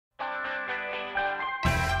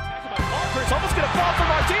almost going to fall for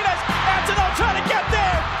Martinez. Antonov trying to get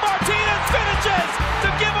there. Martinez finishes to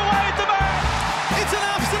give away the match. It's an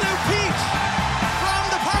absolute peach from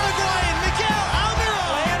the Paraguayan Miguel Almiron.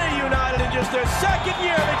 Atlanta United, in just their second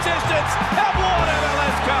year of existence, have won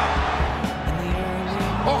MLS Cup.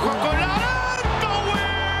 Ojo Colada,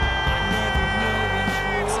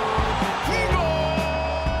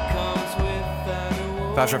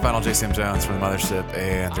 Fast Track Final, JCM Jones from the Mothership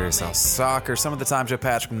and Dirty South Soccer. Some of the time, Joe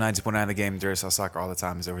Patrick from 90.9 The Game. Dirty South Soccer all the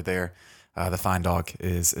time is over there. The fine dog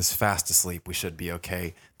is fast asleep. We should be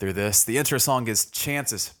okay through this. The intro song is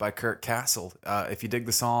Chances by Kurt Castle. If you dig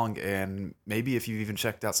the song, and maybe if you've even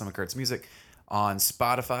checked out some of Kurt's music on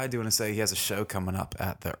Spotify, I do want to say he has a show coming up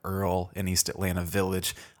at the Earl in East Atlanta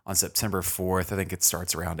Village on September 4th. I think it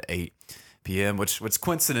starts around 8 p.m., which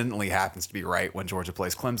coincidentally happens to be right when Georgia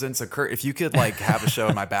plays Clemson. So, Kurt, if you could have a show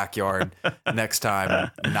in my backyard next time,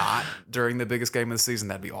 not during the biggest game of the season,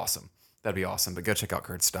 that'd be awesome. That'd be awesome. But go check out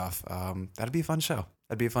Kurt's stuff. That'd be a fun show.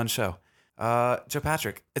 Joe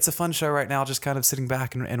Patrick, it's a fun show right now, just kind of sitting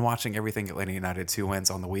back and watching everything. Atlanta United, 2 wins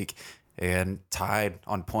on the week and tied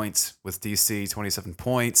on points with DC, 27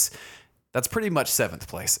 points. That's pretty much 7th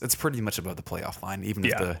place. It's pretty much above the playoff line, even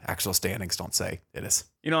if the actual standings don't say it is.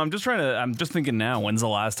 You know, I'm just thinking now, when's the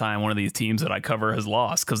last time one of these teams that I cover has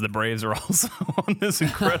lost? Because the Braves are also on this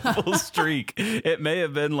incredible streak. It may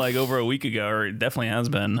have been over a week ago, or it definitely has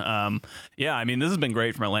been. This has been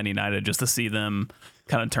great from Atlanta United just to see them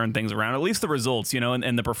kind of turn things around, at least the results,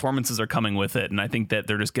 and the performances are coming with it. And I think that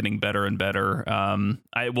they're just getting better and better.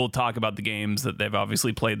 I will talk about the games that they've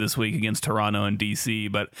obviously played this week against Toronto and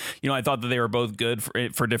DC, but I thought that they were both good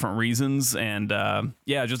for different reasons. And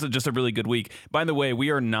just a really good week. By the way,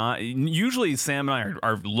 we are not, usually Sam and I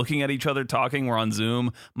are looking at each other talking. We're on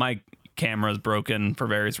Zoom. My camera is broken for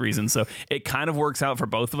various reasons. So it kind of works out for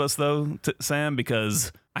both of us though, Sam,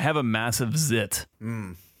 because I have a massive zit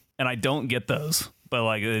and I don't get those.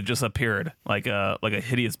 But it just appeared like a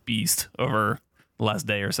hideous beast over the last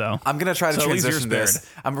day or so. I'm gonna try to transition this.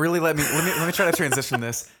 Let me try to transition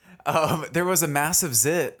this. There was a massive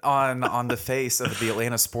zit on the face of the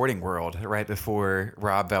Atlanta sporting world right before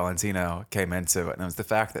Rob Valentino came into it, and it was the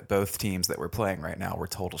fact that both teams that we're playing right now were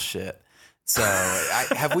total shit. So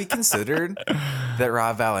have we considered that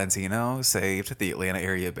Rob Valentino saved the Atlanta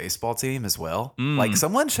area baseball team as well?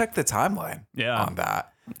 Someone check the timeline on that.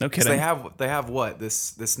 No kidding. They have what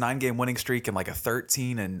this 9-game winning streak and a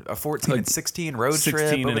 13 and a 14 and 16 road 16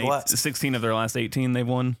 trip over and 16 of their last 18 they've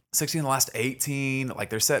won. 16 of the last 18,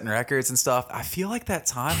 they're setting records and stuff. I feel like that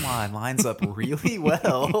timeline lines up really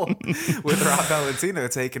well with Rob Valentino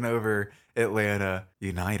taking over Atlanta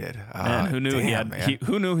United. Man, who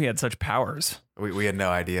knew he had such powers? We had no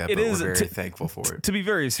idea, but we're very thankful for it. To be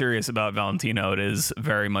very serious about Valentino, it is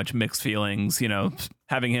very much mixed feelings.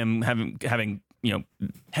 Having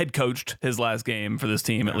head coached his last game for this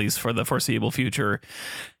team, at least for the foreseeable future.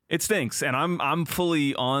 It stinks, and I'm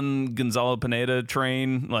fully on Gonzalo Pineda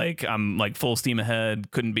train. I'm full steam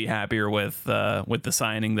ahead. Couldn't be happier with the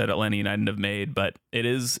signing that Atlanta United have made. But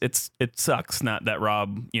it sucks. Not that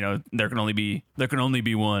Rob, there can only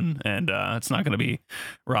be one, and it's not going to be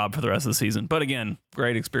Rob for the rest of the season. But again,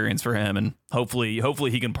 great experience for him, and hopefully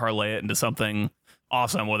he can parlay it into something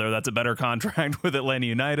awesome, whether that's a better contract with Atlanta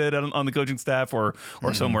United on the coaching staff or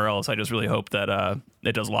somewhere else. I just really hope that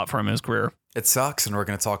it does a lot for him in his career. It sucks, and we're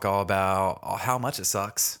going to talk all about how much it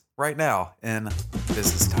sucks right now in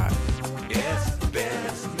Business Time. It's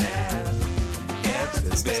business.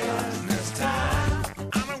 It's business time.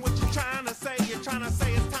 I know what you're trying to say. You're trying to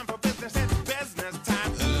say it's time for business. It's business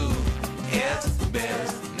time. Ooh, it's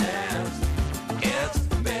business. It's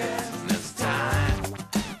business time.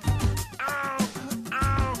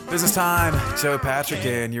 Business Time, Joe Patrick,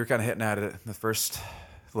 and you're kind of hitting at it in the first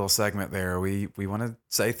little segment there. We want to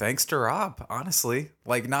say thanks to Rob, honestly.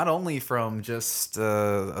 Not only from just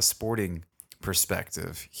a sporting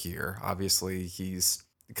perspective here. Obviously, he's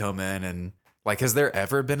come in and has there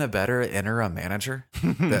ever been a better interim manager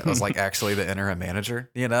that was actually the interim manager?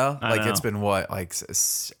 It's been what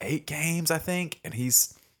 8 games, I think, and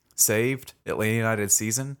he's saved Atlanta United's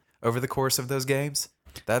season over the course of those games.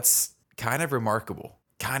 That's kind of remarkable.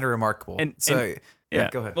 Yeah,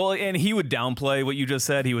 go ahead. Well, and he would downplay what you just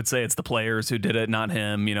said. He would say it's the players who did it, not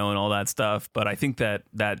him, and all that stuff. But I think that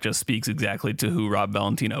just speaks exactly to who Rob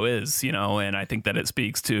Valentino is, and I think that it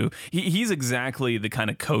speaks to he's exactly the kind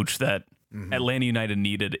of coach that Atlanta United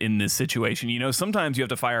needed in this situation. Sometimes you have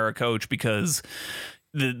to fire a coach because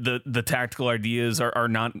the tactical ideas are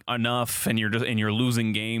not enough, and you're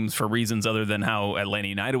losing games for reasons other than how Atlanta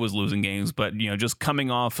United was losing games. But just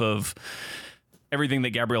coming off of everything that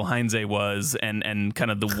Gabriel Heinze was and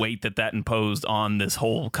kind of the weight that imposed on this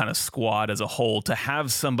whole kind of squad as a whole, to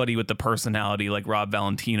have somebody with the personality like Rob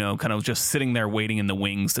Valentino kind of just sitting there waiting in the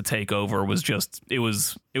wings to take over was just, it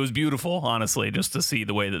was beautiful, honestly, just to see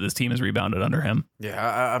the way that this team has rebounded under him.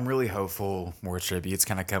 Yeah, I'm really hopeful more tributes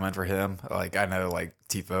kind of coming for him. Like, I know like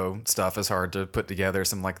Tifo stuff is hard to put together,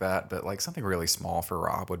 something like that, but like something really small for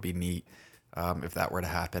Rob would be neat if that were to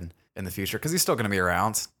happen in the future, because he's still going to be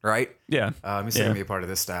around, right? Yeah. He's still going to be a part of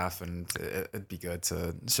this staff, and it'd be good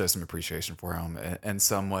to show some appreciation for him in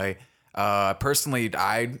some way. Personally,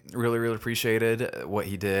 I really, really appreciated what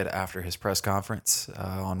he did after his press conference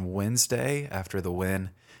on Wednesday after the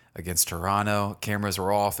win against Toronto. Cameras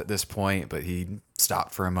were off at this point, but he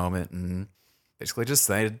stopped for a moment and basically just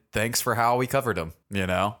said thanks for how we covered him, you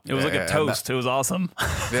know? It was like a toast. It was awesome.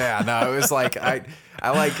 Yeah, no, it was like, I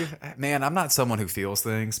like, man, I'm not someone who feels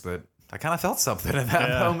things, but I kind of felt something in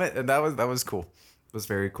that moment, and that was cool. It was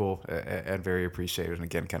very cool and very appreciated, and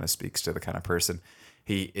again, kind of speaks to the kind of person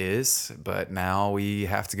he is. But now we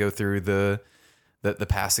have to go through the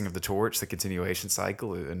passing of the torch, the continuation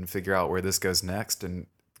cycle, and figure out where this goes next. And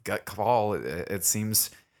gut call, it seems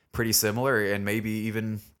pretty similar, and maybe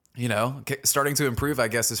even, you know, starting to improve, I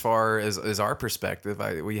guess, as far as our perspective.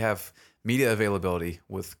 We have media availability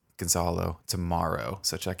with Gonzalo tomorrow,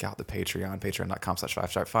 so check out the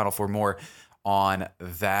patreon.com/5-star-final for more on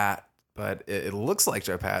that. But it looks like,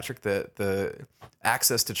 Joe Patrick, that the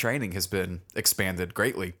access to training has been expanded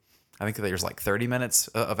greatly. I think that there's like 30 minutes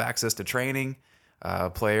of access to training,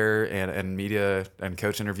 player and media and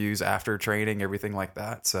coach interviews after training, everything like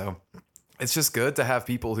that. So it's just good to have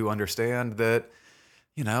people who understand that,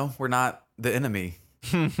 you know, we're not the enemy.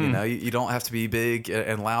 You know, you don't have to be big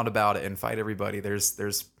and loud about it and fight everybody.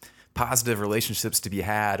 There's positive relationships to be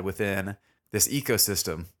had within this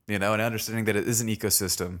ecosystem, you know, and understanding that it is an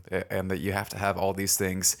ecosystem and that you have to have all these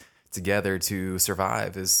things together to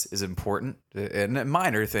survive is important, and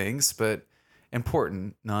minor things, but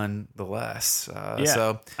important nonetheless.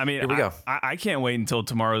 So I mean, here we go. I can't wait until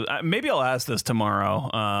tomorrow. Maybe I'll ask this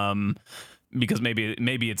tomorrow. Because maybe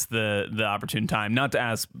it's the opportune time not to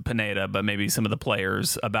ask Pineda, but maybe some of the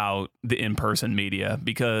players about the in-person media,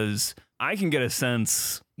 because I can get a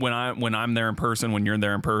sense when I'm there in person, when you're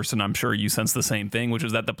there in person, I'm sure you sense the same thing, which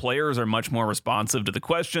is that the players are much more responsive to the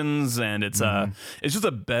questions, and it's just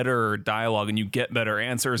a better dialogue, and you get better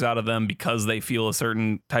answers out of them because they feel a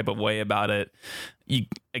certain type of way about it.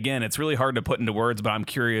 Again, it's really hard to put into words, but I'm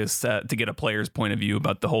curious to get a player's point of view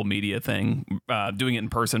about the whole media thing, doing it in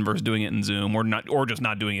person versus doing it in Zoom, or just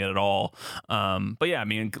not doing it at all. But yeah, I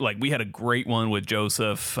mean, like, we had a great one with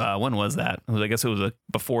Joseph. When was that? I guess it was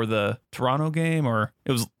before the Toronto game, or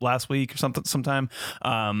it was last week or sometime.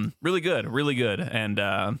 Really good.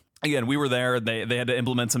 And again, we were there. They had to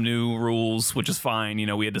implement some new rules, which is fine. You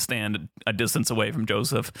know, we had to stand a distance away from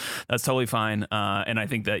Joseph. That's totally fine. And I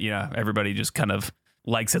think that, yeah, everybody just kind of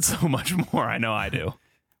likes it so much more. I know I do.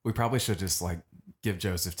 We probably should just like give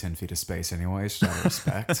Joseph 10 feet of space anyways, just out of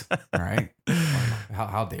respect. All right.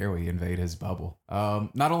 How dare we invade his bubble?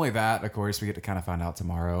 Not only that, of course, we get to kind of find out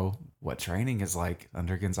tomorrow what training is like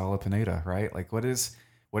under Gonzalo Pineda, right? Like, what does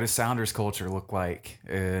Sounders culture look like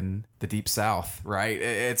in the Deep South, right?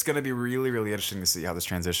 It's going to be really, really interesting to see how this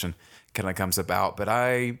transition kind of comes about. But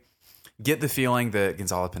I get the feeling that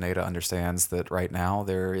Gonzalo Pineda understands that right now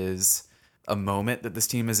there is a moment that this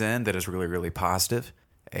team is in that is really, really positive.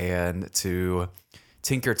 And to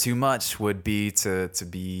tinker too much would be to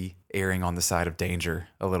be erring on the side of danger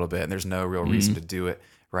a little bit. And there's no real reason to do it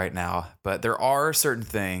right now. But there are certain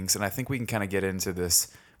things, and I think we can kind of get into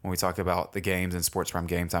this when we talk about the games and Sports Prime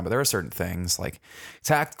Game Time, but there are certain things like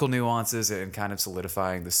tactical nuances and kind of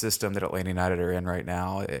solidifying the system that Atlanta United are in right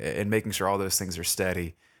now, and making sure all those things are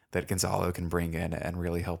steady, that Gonzalo can bring in and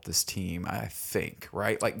really help this team, I think,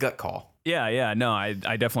 right? Like, gut call. Yeah, no, I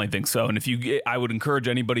definitely think so. And I would encourage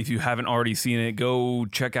anybody, if you haven't already seen it, go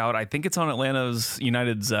check out, I think it's on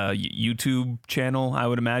United's YouTube channel, I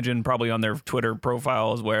would imagine, probably on their Twitter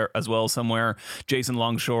profile as well somewhere. Jason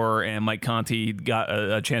Longshore and Mike Conti got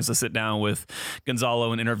a chance to sit down with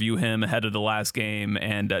Gonzalo and interview him ahead of the last game,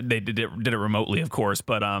 and they did it remotely, of course,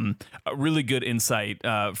 but a really good insight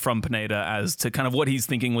from Pineda as to kind of what he's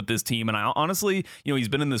thinking with this team. And I honestly, you know, he's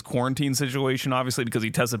been in this quarantine situation, obviously, because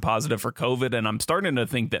he tested positive for COVID, and I'm starting to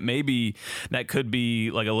think that maybe that could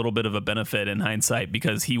be like a little bit of a benefit in hindsight,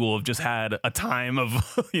 because he will have just had a time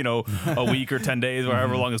of, you know, a week or 10 days, or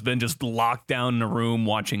however long it's been, just locked down in a room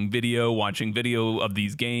watching video of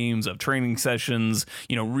these games, of training sessions,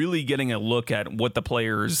 you know, really getting a look at what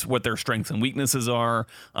their strengths and weaknesses are,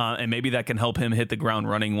 and maybe that can help him hit the ground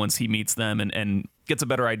running once he meets them and gets a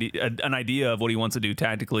better an idea of what he wants to do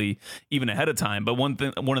tactically even ahead of time. But one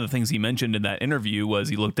of the things he mentioned in that interview was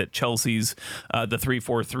he looked at Chelsea's the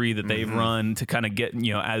 3-4-3 that they've run to kind of get,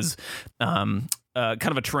 as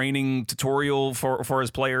kind of a training tutorial for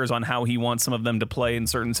his players on how he wants some of them to play in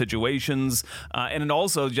certain situations. And it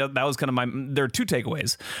also, that was kind of there are two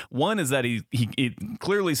takeaways. One is that it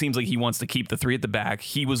clearly seems like he wants to keep the three at the back.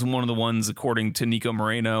 He was one of the ones, according to Nico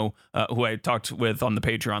Moreno, who I talked with on the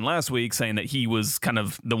Patreon last week, saying that he was kind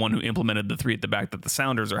of the one who implemented the three at the back that the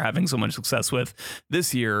Sounders are having so much success with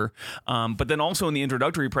this year. But then also in the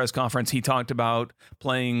introductory press conference, he talked about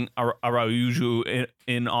playing Araujo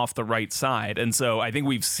in off the right side. And so I think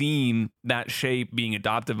we've seen that shape being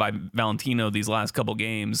adopted by Valentino these last couple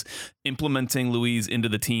games, implementing Luiz into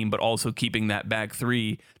the team, but also keeping that back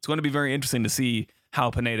three. It's going to be very interesting to see how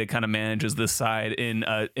Pineda kind of manages this side in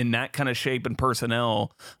that kind of shape and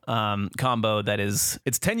personnel combo that is,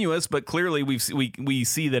 it's tenuous, but clearly we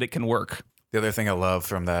see that it can work. The other thing I love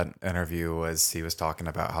from that interview was he was talking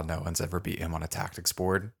about how no one's ever beat him on a tactics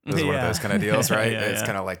board. It was one of those kind of deals, right? It's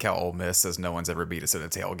kind of like how Ole Miss says no one's ever beat us at a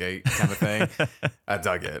tailgate kind of thing. I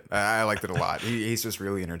dug it. I liked it a lot. He's just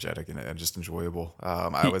really energetic and just enjoyable.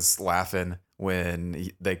 I was laughing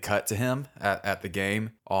when they cut to him at the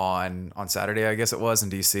game on Saturday, I guess it was, in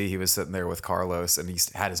DC. He was sitting there with Carlos, and he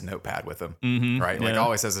had his notepad with him, right? Like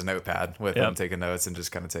always has his notepad with him, taking notes and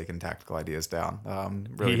just kind of taking tactical ideas down.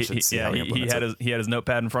 Really interested to see how he implements it. He had his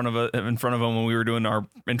notepad in front of him when we were doing our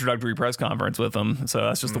introductory press conference with him. So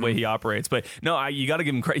that's just the way he operates. But no, you got to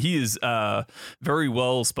give him credit. He is very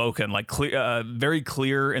well spoken, like clear, very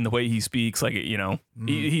clear in the way he speaks. Like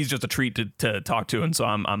he's just a treat to talk to, and so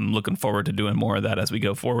I'm looking forward to doing more of that as we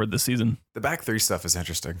go forward this season. The back three stuff is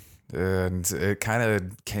interesting, and it kind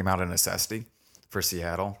of came out of necessity for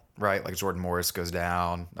Seattle, right? Like Jordan Morris goes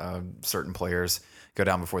down, certain players go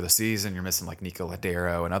down before the season. You're missing like Nico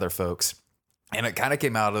Ladero and other folks, and it kind of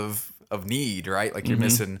came out of need, right? Like you're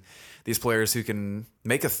missing these players who can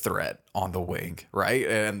make a threat on the wing, right?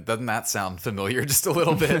 And doesn't that sound familiar just a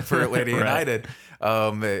little bit for Atlanta United?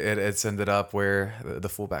 It's ended up where the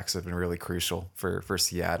fullbacks have been really crucial for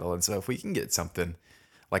Seattle. And so if we can get something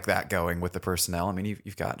like that going with the personnel, I mean,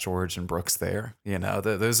 you've got George and Brooks there,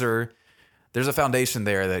 there's a foundation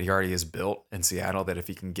there that he already has built in Seattle, that if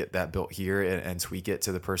he can get that built here and tweak it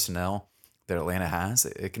to the personnel that Atlanta has,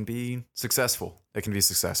 it can be successful. It can be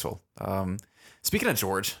successful. Speaking of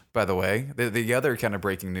George, by the way, the other kind of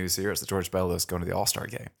breaking news here is that George Bello is going to the All-Star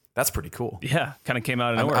game. That's pretty cool. Yeah, kind of came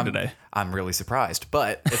out of nowhere today. I'm really surprised,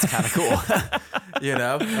 but it's kind of cool,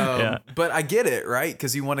 But I get it, right?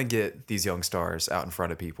 Because you want to get these young stars out in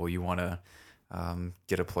front of people. You want to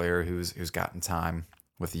get a player who's gotten time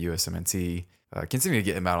with the USMNT, continue to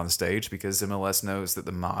get him out on the stage, because MLS knows that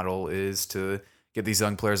the model is to get these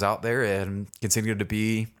young players out there and continue to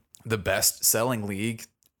be the best selling league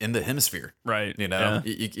in the hemisphere. Right. You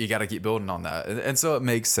got to keep building on that. And so it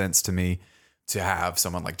makes sense to me to have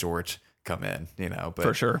someone like George come in, but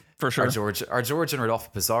for sure. Are George and Rodolfo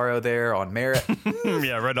Pizarro there on merit?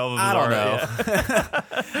 Yeah, Rodolfo Pizarro. I don't know.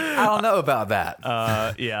 I don't know about that.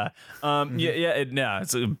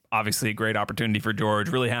 It's obviously a great opportunity for George.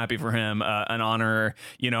 Really happy for him. An honor.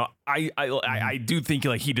 I do think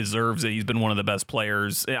like he deserves it. He's been one of the best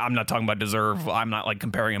players. I'm not talking about deserve. I'm not like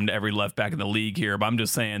comparing him to every left back in the league here, but I'm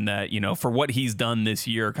just saying that, for what he's done this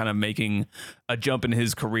year, kind of making a jump in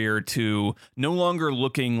his career to no longer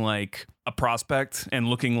looking like a prospect and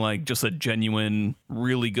looking like just a genuine,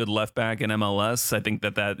 really good left back in MLS. I think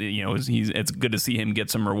that it's good to see him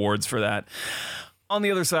get some rewards for that. On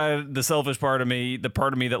the other side, the selfish part of me, the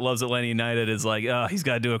part of me that loves Atlanta United, is like, he's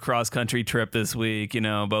got to do a cross-country trip this week,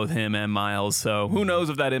 both him and Miles. So who knows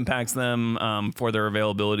if that impacts them for their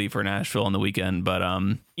availability for Nashville on the weekend. But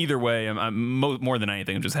either way, I'm more than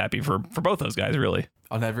anything, I'm just happy for both those guys, really.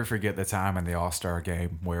 I'll never forget the time in the All-Star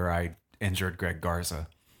game where I injured Greg Garza.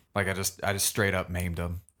 Like I just straight up maimed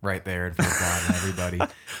him right there in front of God and everybody.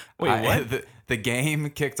 Wait, what? The game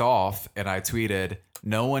kicked off and I tweeted,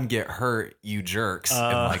 "No one get hurt, you jerks," in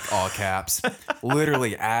like all caps.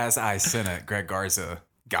 Literally as I sent it, Greg Garza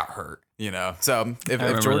got hurt. So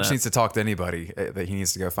if George needs to talk to anybody, that he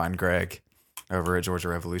needs to go find Greg over at Georgia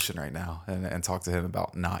Revolution right now and talk to him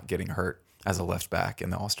about not getting hurt as a left back in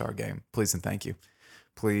the All-Star game. Please and thank you.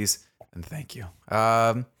 Please and thank you.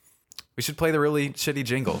 We should play the really shitty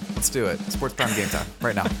jingle. Let's do it. Sports Prime Game Time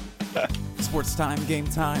right now. Sports time, game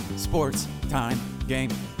time. Sports time,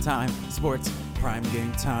 game time. Sports prime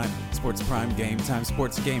game time. Sports prime game time.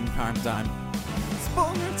 Sports game prime time.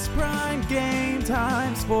 Sports prime game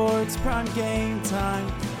time. Sports prime game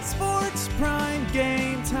time. Sports prime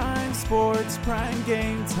game time. Sports prime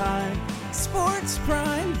game time. Sports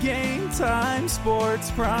Prime Game Time.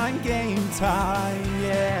 Sports Prime Game Time.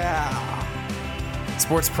 Yeah.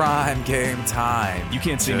 Sports Prime Game Time. You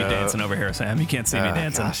can't see me dancing over here, Sam. You can't see me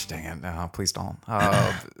dancing. Gosh dang it. No, please don't.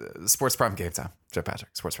 Sports Prime Game Time. Joe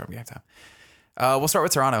Patrick, Sports Prime Game Time. We'll start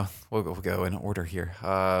with Toronto. We'll go in order here.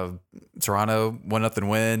 Toronto, 1-0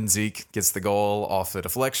 win. Zeke gets the goal off the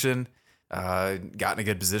deflection. Got in a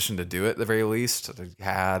good position to do it at the very least.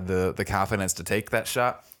 Had the confidence to take that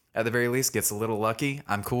shot at the very least. Gets a little lucky.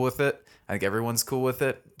 I'm cool with it. I think everyone's cool with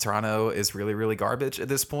it. Toronto is really, really garbage at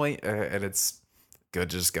this point, and it's good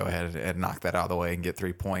to just go ahead and knock that out of the way and get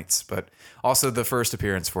 3 points. But also the first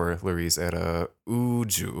appearance for Luis Araujo.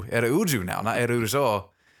 Araujo now, not Araujo.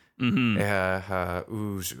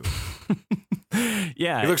 Uju.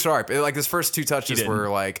 Yeah, he looks sharp. Like his first 2 touches were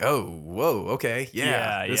like, oh, whoa, okay,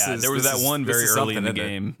 yeah. There was that one very early in the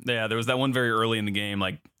game. Yeah, there was that one very early in the game,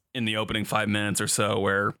 like in the opening 5 minutes or so,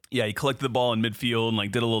 where he collected the ball in midfield and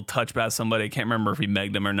like did a little touch pass somebody. I can't remember if he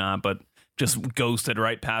megged him or not, but just ghosted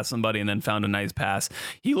right past somebody and then found a nice pass.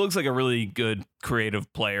 He looks like a really good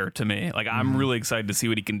creative player to me. Like I'm really excited to see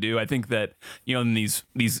what he can do. I think that, in these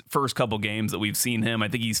first couple games that we've seen him, I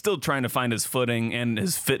think he's still trying to find his footing and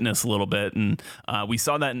his fitness a little bit. And we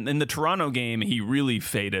saw that in the Toronto game. He really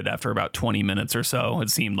faded after about 20 minutes or so, it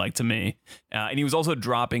seemed like to me. And he was also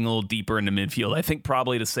dropping a little deeper into midfield. I think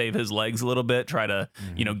probably to save his legs a little bit, try to,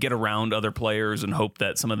 get around other players and hope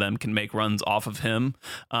that some of them can make runs off of him.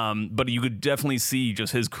 But you could definitely see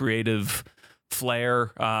just his creative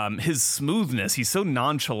flair, his smoothness. He's so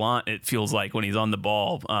nonchalant, it feels like, when he's on the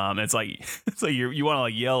ball. It's like you want to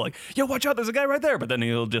like yell like, yo, watch out, there's a guy right there, but then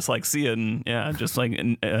he'll just like see it and just like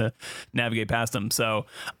navigate past him. So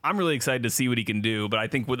I'm really excited to see what he can do, but I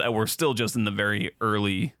think we're still just in the very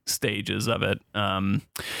early stages of it.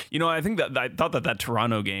 I think that I thought that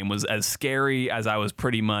Toronto game was as scary as I was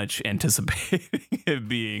pretty much anticipating it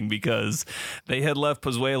being, because they had left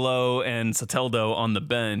Pozuelo and Soteldo on the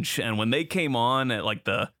bench, and when they came on at like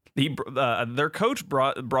their coach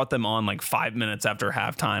brought them on like 5 minutes after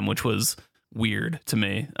halftime, which was weird to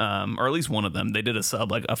me. Or at least one of them, they did a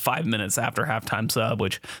sub, like a 5 minutes after halftime sub,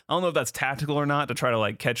 which I don't know if that's tactical or not, to try to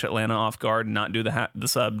like catch Atlanta off guard and not do the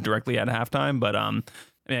sub directly at halftime. But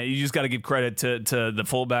you just got to give credit to the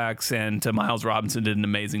fullbacks and to Miles Robinson. Did an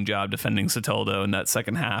amazing job defending Soteldo in that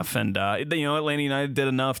second half. And, Atlanta United did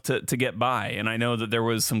enough to get by. And I know that there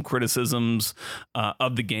was some criticisms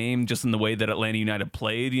of the game just in the way that Atlanta United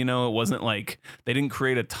played. It wasn't like they didn't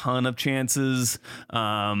create a ton of chances.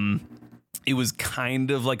 It was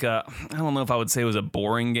kind of like I don't know if I would say it was a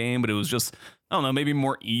boring game, but it was just, I don't know, maybe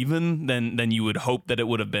more even than you would hope that it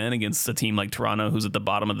would have been against a team like Toronto, who's at the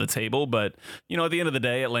bottom of the table. But, at the end of the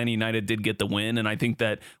day, Atlanta United did get the win. And I think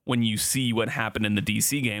that when you see what happened in the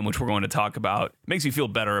DC game, which we're going to talk about, it makes you feel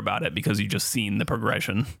better about it because you've just seen the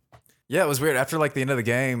progression. Yeah, it was weird. After like the end of the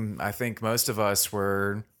game, I think most of us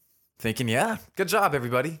were thinking, yeah, good job,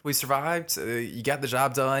 everybody. We survived. You got the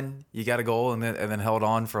job done. You got a goal and then held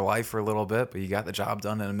on for life for a little bit, but you got the job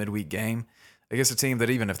done in a midweek game against a team that,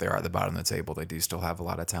 even if they are at the bottom of the table, they do still have a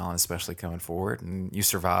lot of talent, especially coming forward. And you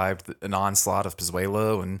survived an onslaught of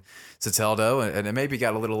Pozuelo and Soteldo, and it maybe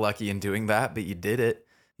got a little lucky in doing that, but you did it.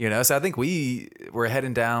 So I think we were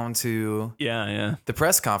heading down to the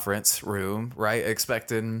press conference room, right,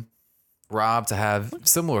 expecting Rob to have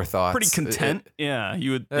similar thoughts. Pretty content.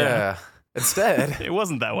 You would. Yeah. Instead, it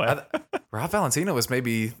wasn't that way. Rob Valentino was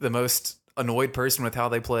maybe the most annoyed person with how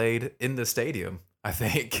they played in the stadium, I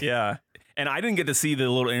think. Yeah. And I didn't get to see the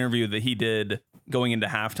little interview that he did going into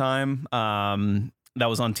halftime. That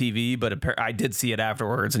was on TV, but I did see it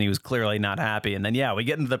afterwards, and he was clearly not happy. And then, we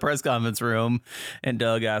get into the press conference room, and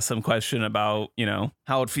Doug asked some question about,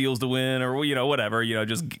 how it feels to win, or, whatever,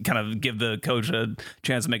 just kind of give the coach a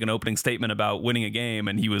chance to make an opening statement about winning a game.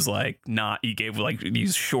 And he was like, he gave like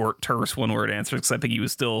these short, terse one-word answers, because I think he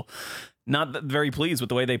was still not very pleased with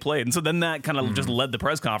the way they played. And so then that kind of just led the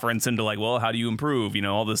press conference into like, well, how do you improve?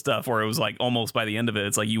 All this stuff, where it was like almost by the end of it,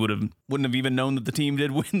 it's like you wouldn't have even known that the team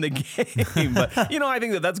did win the game. But, I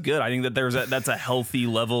think that's good. I think that that's a healthy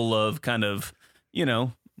level of kind of,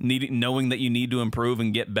 knowing that you need to improve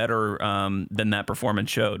and get better than that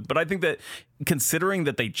performance showed. But I think that considering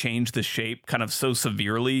that they changed the shape kind of so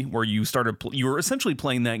severely, where you were essentially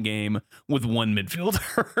playing that game with one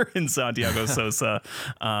midfielder in Santiago Sosa.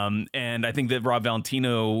 And I think that Rob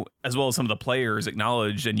Valentino, as well as some of the players,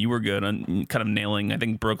 acknowledged, and you were good on kind of nailing, I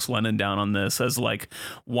think, Brooks Lennon down on this, as like,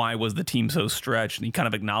 why was the team so stretched? And he kind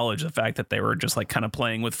of acknowledged the fact that they were just like kind of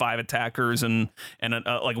playing with 5 attackers and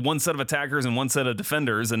like one set of attackers and one set of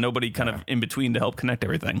defenders, and nobody kind of in between to help connect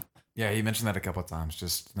everything. Yeah, he mentioned that a couple of times,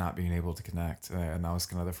 just not being able to connect. And that was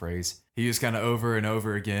kind of the phrase he used kind of over and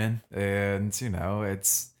over again. And, you know,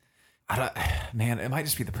 man, it might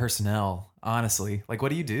just be the personnel, honestly. Like, what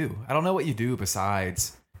do you do? I don't know what you do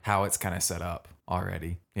besides how it's kind of set up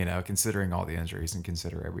already, you know, considering all the injuries and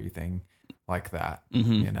consider everything like that.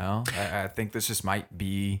 You know, I think this just might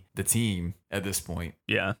be the team at this point.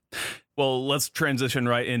 Yeah. Well, let's transition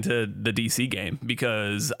right into the DC game,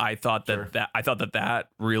 because I thought that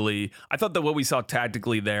what we saw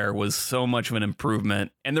tactically there was so much of an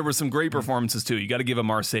improvement, and there were some great performances too. You got to give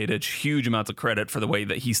Amar Sejdic huge amounts of credit for the way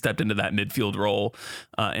that he stepped into that midfield role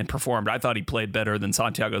and performed. I thought he played better than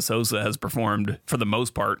Santiago Sosa has performed for the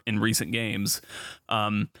most part in recent games.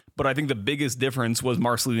 But I think the biggest difference was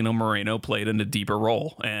Marcelino Moreno played in a deeper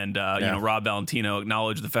role. And, you know, Rob Valentino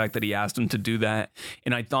acknowledged the fact that he asked him to do that.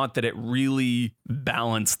 And I thought that it really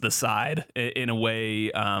balanced the side in a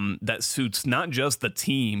way that suits not just the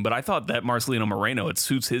team, but I thought that Marcelino Moreno, it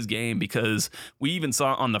suits his game, because we even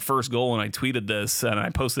saw on the first goal, and I tweeted this and I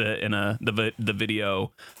posted it in the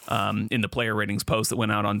video in the player ratings post that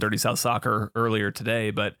went out on Dirty South Soccer earlier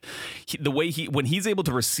today. But the way when he's able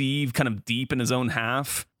to receive kind of deep in his own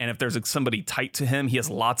half, and if there's somebody tight to him, he has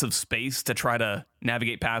lots of space to try to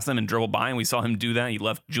navigate past them and dribble by. And we saw him do that. He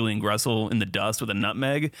left Julian Gressel in the dust with a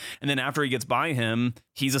nutmeg. And then after he gets by him,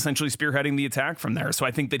 he's essentially spearheading the attack from there. So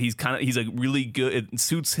I think that he's a really good, it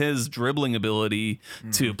suits his dribbling ability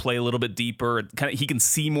to play a little bit deeper. He can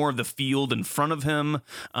see more of the field in front of him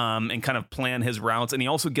and kind of plan his routes. And he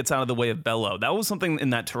also gets out of the way of Bello. That was something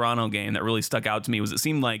in that Toronto game that really stuck out to me, was it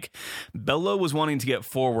seemed like Bello was wanting to get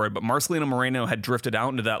forward, but Marcelino Moreno had drifted out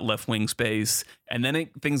into that left wing space. And then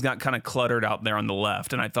things got kind of cluttered out there on the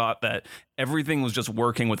left. And I thought that everything was just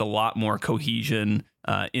working with a lot more cohesion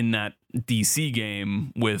in that DC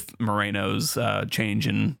game with Moreno's change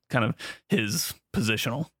in kind of his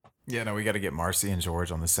positional. Yeah, no, we got to get Marcy and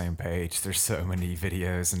George on the same page. There's so many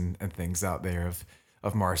videos and things out there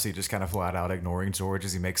of Marcy just kind of flat out ignoring George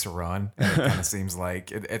as he makes a run. And it kind of seems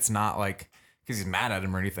like it's not like because he's mad at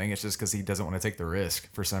him or anything. It's just because he doesn't want to take the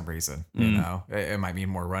risk for some reason. You know, it might mean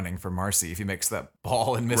more running for Marcy if he makes that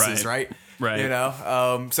ball and misses, right? You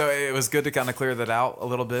know, so it was good to kind of clear that out a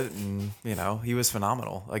little bit. And, you know, he was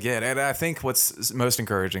phenomenal again. And I think what's most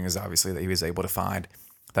encouraging is obviously that he was able to find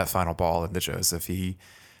that final ball into Joseph. The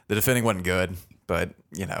defending wasn't good, but,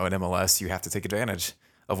 you know, in MLS, you have to take advantage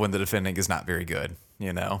of when the defending is not very good,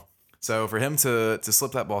 you know. So for him to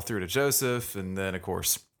slip that ball through to Joseph, and then, of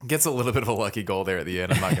course, gets a little bit of a lucky goal there at the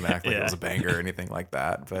end. I'm not going to act like it was a banger or anything like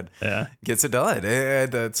that, but gets it done.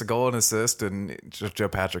 It's a goal and assist, and Joe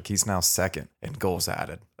Patrick, he's now second in goals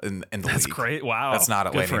added in the league. That's great. Wow. That's not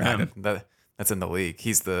Atlanta United. That's in the league.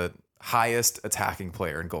 He's the highest attacking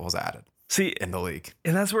player in goals added in the league.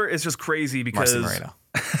 And that's where it's just crazy, because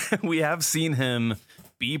we have seen him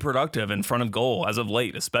be productive in front of goal as of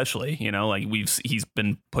late, especially, you know, like he's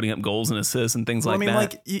been putting up goals and assists and things like that. I mean,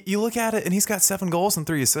 like you look at it and he's got 7 goals and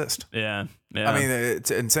 3 assists. Yeah. I mean,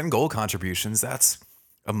 and 10 goal contributions, that's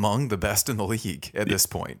among the best in the league at this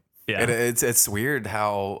point. Yeah. It's weird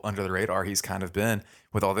how under the radar he's kind of been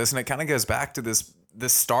with all this. And it kind of goes back to this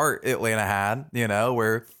start Atlanta had, you know,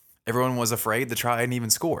 where everyone was afraid to try and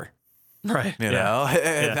even score. Right. You know,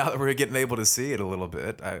 and now that we're getting able to see it a little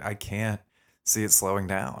bit, I can't see it slowing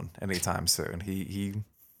down anytime soon.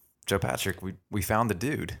 Joe Patrick, we found the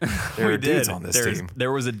dude. There are dudes on this team.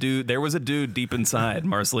 There was a dude deep inside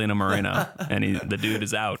Marcelino Moreno, and the dude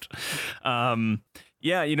is out.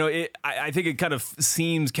 Yeah, you know, I think it kind of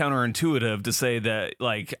seems counterintuitive to say that,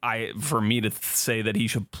 like, for me to say that he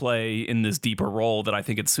should play in this deeper role, that I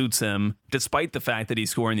think it suits him, despite the fact that he's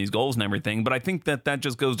scoring these goals and everything. But I think that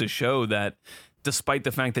just goes to show that despite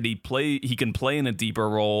the fact that he can play in a deeper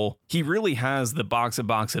role, he really has the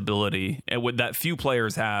box-to-box ability, and that few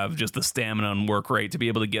players have, just the stamina and work rate to be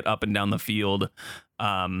able to get up and down the field.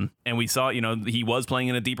 And we saw, you know, he was playing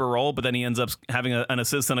in a deeper role, but then he ends up having an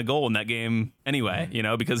assist and a goal in that game anyway, you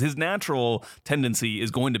know, because his natural tendency is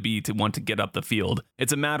going to be to want to get up the field.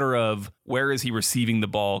 It's a matter of where is he receiving the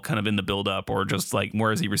ball kind of in the build-up, or just like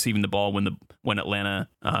where is he receiving the ball when Atlanta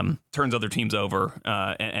turns other teams over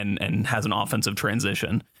and has an offensive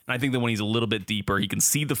transition. And I think that when he's a little bit deeper, he can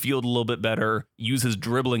see the field a little bit better, use his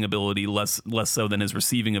dribbling ability less so than his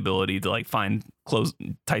receiving ability to like find close,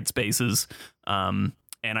 tight spaces.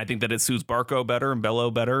 And I think that it suits Barco better and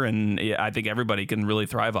Bello better. And I think everybody can really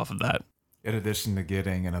thrive off of that. In addition to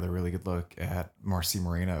getting another really good look at Marcy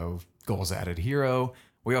Moreno, goals added hero,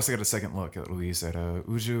 we also got a second look at Luis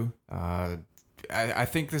Uju. I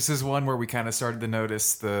think this is one where we kind of started to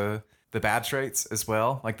notice the the bad traits as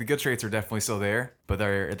well. Like the good traits are definitely still there, but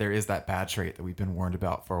there is that bad trait that we've been warned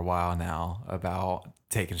about for a while now about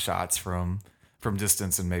taking shots from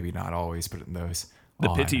distance and maybe not always putting those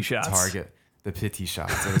on pity shots. target. The pity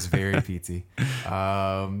shots. It was very PT.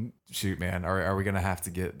 Shoot, man, are we gonna have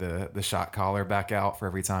to get the shot collar back out for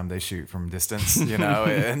every time they shoot from distance? You know,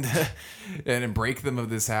 and break them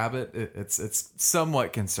of this habit? It's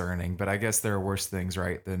somewhat concerning, but I guess there are worse things,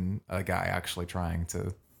 right, than a guy actually trying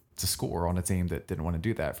to score on a team that didn't want to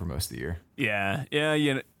do that for most of the year. Yeah.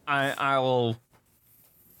 I will.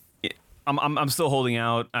 I'm still holding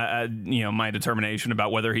out, my determination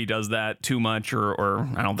about whether he does that too much or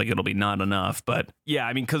I don't think it'll be not enough. But yeah,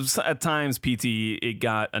 I mean, because at times PT it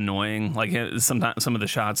got annoying. Like sometimes some of the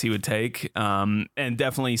shots he would take, and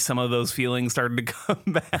definitely some of those feelings started to come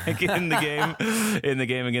back in the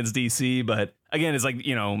game against DC. But again, it's like,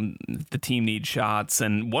 the team needs shots,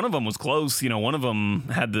 and one of them was close. One of them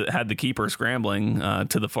had the keeper scrambling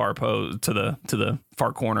to the far post to the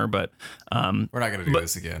far corner. But we're not going to do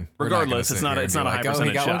this again. Regardless, it's not a high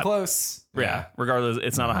percentage shot. One close. Yeah. Regardless,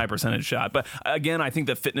 it's not a high percentage shot. But again, I think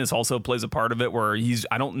that fitness also plays a part of it. Where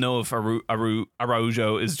I don't know if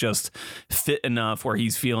Araujo is just fit enough where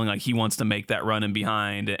he's feeling like he wants to make that run in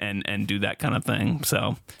behind and do that kind of thing.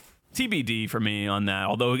 So TBD for me on that,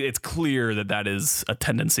 although it's clear that is a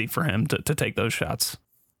tendency for him to take those shots.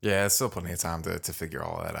 Yeah, it's still plenty of time to figure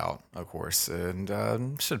all that out, of course,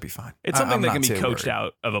 and should be fine. It's something I'm that not can be too coached worried.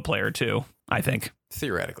 out of a player too, I think.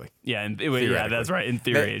 Theoretically. Yeah, yeah, that's right. In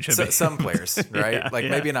theory, it should be. Some players, right? Yeah,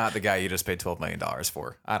 maybe not the guy you just paid $12 million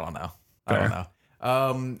for. I don't know. Fair.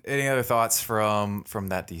 Any other thoughts from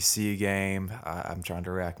that DC game? I'm trying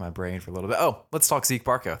to rack my brain for a little bit. Oh, let's talk Zeke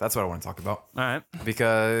Barco. That's what I want to talk about. All right.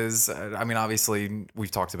 Because, I mean, obviously,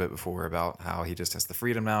 we've talked a bit before about how he just has the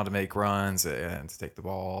freedom now to make runs and to take the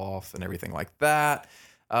ball off and everything like that.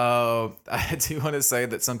 I do want to say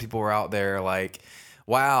that some people were out there like,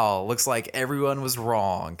 wow, looks like everyone was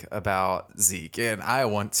wrong about Zeke. And I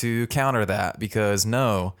want to counter that because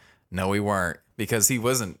no, we weren't. Because he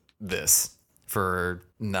wasn't this for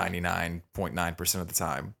 99.9% of the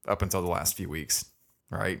time up until the last few weeks,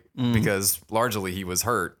 right? Because largely he was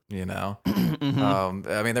hurt, I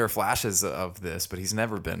mean, there were flashes of this, but he's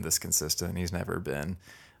never been this consistent. He's never been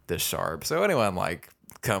this sharp. So anyone like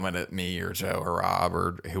coming at me or Joe or Rob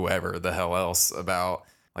or whoever the hell else about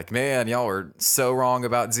like, man, y'all were so wrong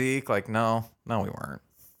about Zeke. Like, no, we weren't.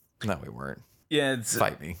 No, we weren't. Yeah,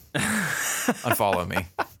 Fight me. Unfollow me.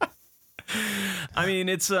 I mean,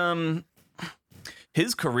 it's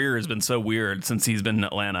his career has been so weird since he's been in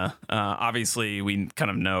Atlanta. Obviously, we kind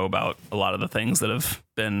of know about a lot of the things that have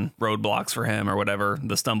been roadblocks for him or whatever,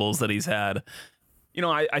 the stumbles that he's had.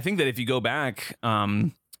 I think that if you go back,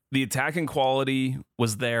 the attacking quality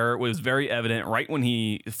was there. It was very evident right when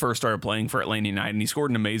he first started playing for Atlanta United, and he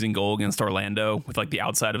scored an amazing goal against Orlando with like the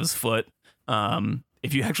outside of his foot.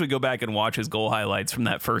 If you actually go back and watch his goal highlights from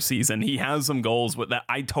that first season, he has some goals that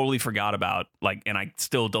I totally forgot about. Like, and I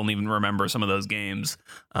still don't even remember some of those games.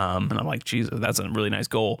 And I'm like, Jesus, that's a really nice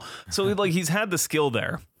goal. So like, he's had the skill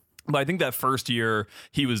there. But I think that first year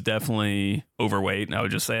he was definitely overweight. And I would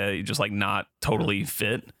just say just like not totally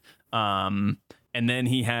fit. And then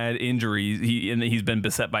he had injuries. He's been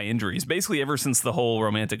beset by injuries basically ever since the whole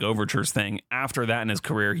Romantic Overtures thing. After that in his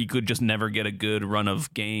career, he could just never get a good run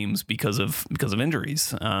of games because of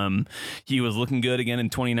injuries. He was looking good again in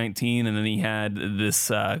 2019, and then he had this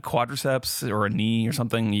quadriceps or a knee or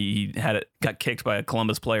something. He got kicked by a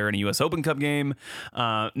Columbus player in a U.S. Open Cup game.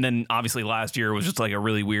 And then obviously last year was just like a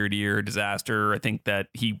really weird year, disaster. I think that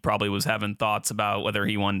he probably was having thoughts about whether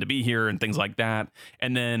he wanted to be here and things like that.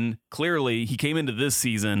 And then clearly he came into this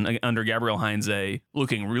season under Gabriel Heinze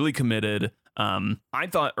looking really committed. I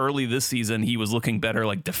thought early this season he was looking better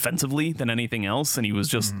like defensively than anything else, and he was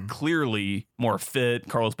just clearly more fit.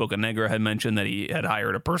 Carlos Bocanegra had mentioned that he had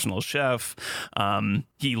hired a personal chef.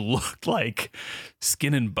 He looked like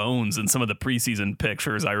skin and bones in some of the preseason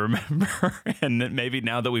pictures I remember. And maybe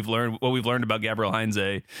now that we've learned what we've learned about Gabriel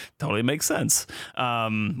Heinze, totally makes sense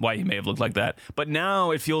why he may have looked like that. But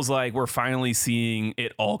now it feels like we're finally seeing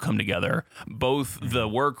it all come together. Both the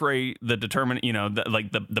work rate, the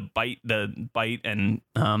the bite and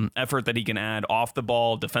effort that he can add off the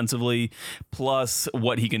ball defensively, plus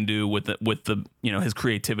what he can do with the his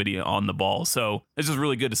creativity on the ball. So it's just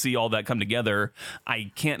really good to see all that come together.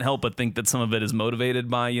 I can't help but think that some of it is motivated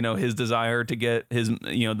by his desire to get his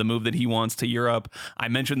the move that he wants to Europe. I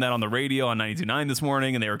mentioned that on the radio on 92.9 this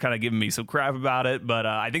morning, and they were kind of giving me some crap about it, but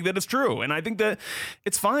I think that it's true, and I think that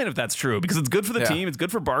it's fine if that's true because it's good for the team, it's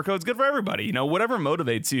good for Barco, it's good for everybody. Whatever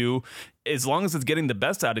motivates you, as long as it's getting the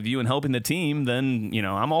best out of you and helping the team team, then,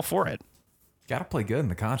 I'm all for it. Got to play good in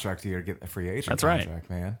the contract year to get a free agent That's right. contract,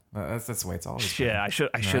 man. That's the way it's always Shit, been.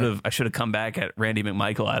 I should have come back at Randy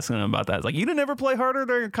McMichael asking him about that. It's like, you didn't ever play harder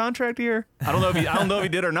during your contract year? I don't know if he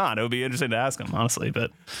did or not. It would be interesting to ask him, honestly,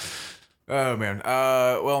 but Oh, man.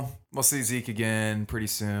 Well, we'll see Zeke again pretty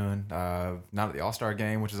soon. Not at the All-Star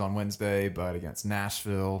game, which is on Wednesday, but against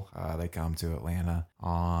Nashville. They come to Atlanta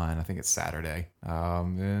on, I think it's Saturday.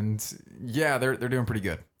 And yeah, they're doing pretty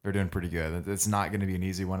good. They're doing pretty good. It's not going to be an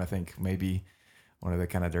easy one. I think maybe one of the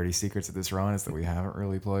kind of dirty secrets of this run is that we haven't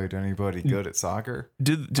really played anybody good at soccer.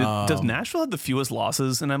 Does Nashville have the fewest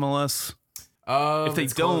losses in MLS? If they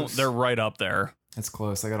don't, close. they're right up there. It's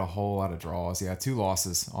close. They got a whole lot of draws. Yeah, 2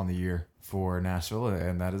 losses on the year for Nashville,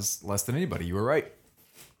 and that is less than anybody. You were right.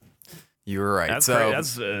 That's great.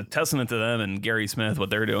 That's a testament to them and Gary Smith, what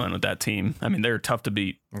they're doing with that team. I mean, they're tough to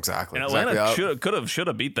beat. Exactly. And Atlanta should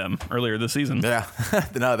have beat them earlier this season. Yeah.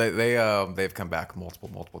 No, they've come back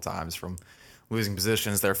multiple times from losing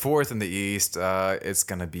positions. They're 4th in the East. It's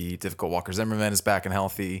going to be difficult. Walker Zimmerman is back and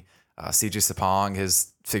healthy. CJ Sapong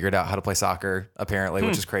has figured out how to play soccer, apparently,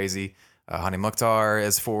 which is crazy. Hani Mukhtar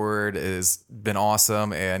as forward has been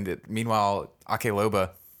awesome. And meanwhile, Ake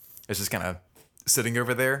Loba is just kind of sitting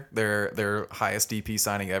over there. Their highest DP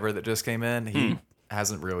signing ever that just came in. He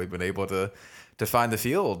hasn't really been able to find the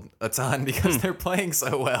field a ton because they're playing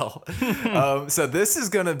so well. So this is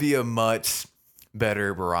going to be a much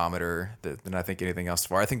better barometer than I think anything else so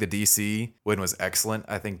far. I think the DC win was excellent.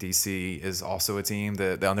 I think DC is also a team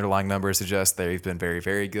that the underlying numbers suggest they've been very,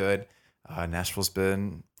 very good. Nashville's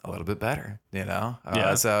been a little bit better,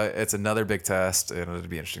 Yeah. So it's another big test, and it'll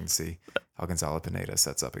be interesting to see how Gonzalo Pineda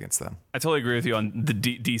sets up against them. I totally agree with you on the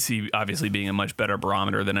DC obviously being a much better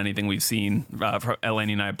barometer than anything we've seen from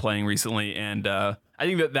Eleni and I playing recently. And I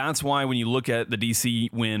think that's why when you look at the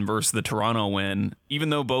DC win versus the Toronto win, even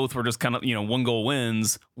though both were just kind of, 1-goal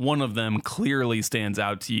wins, one of them clearly stands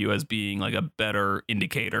out to you as being like a better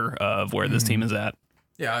indicator of where this team is at.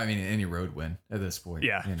 Yeah, I mean, any road win at this point.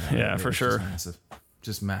 Yeah, yeah, for sure.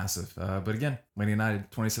 Just massive. But again, Man United,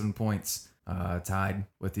 27 points, tied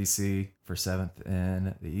with DC for 7th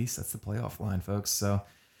in the East. That's the playoff line, folks. So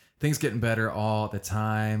things getting better all the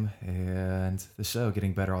time, and the show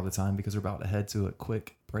getting better all the time because we're about to head to a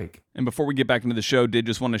quick break. And before we get back into the show, did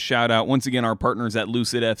just want to shout out once again our partners at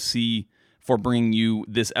Lucid FC for bringing you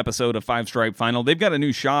this episode of Five Stripe Final. They've got a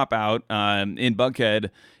new shop out in Buckhead.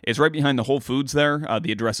 It's right behind the Whole Foods there.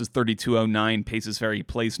 The address is 3209 Paces Ferry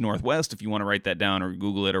Place Northwest, if you want to write that down or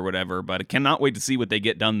Google it or whatever. But I cannot wait to see what they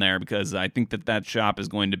get done there because I think that shop is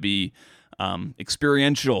going to be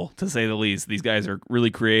experiential, to say the least. These guys are really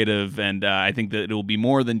creative, and I think that it will be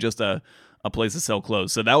more than just a place to sell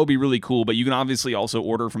clothes. So that will be really cool. But you can obviously also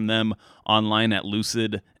order from them online at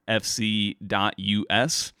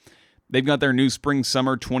lucidfc.us. They've got their new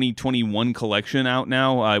Spring-Summer 2021 collection out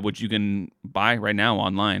now, which you can buy right now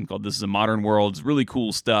online, called This is a Modern World. It's really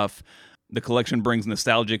cool stuff. The collection brings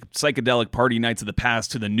nostalgic, psychedelic party nights of the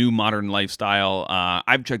past to the new modern lifestyle.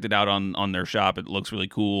 I've checked it out on their shop. It looks really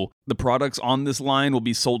cool. The products on this line will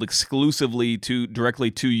be sold exclusively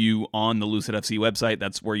directly to you on the Lucid FC website.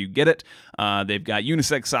 That's where you get it. They've got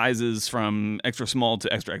unisex sizes from extra small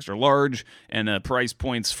to extra, extra large, and price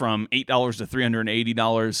points from $8 to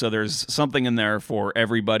 $380. So there's something in there for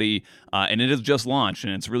everybody. And it is just launched,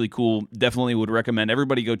 and it's really cool. Definitely would recommend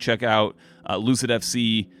everybody go check out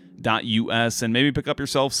lucidfc.us and maybe pick up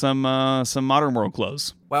yourself some Modern World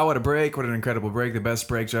clothes. Wow, what a break. What an incredible break. The best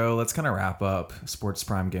break, Joe. Let's kind of wrap up Sports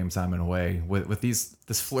Prime Game Time in a way with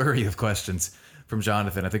this flurry of questions from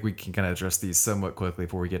Jonathan. I think we can kind of address these somewhat quickly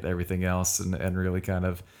before we get to everything else and really kind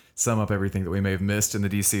of sum up everything that we may have missed in the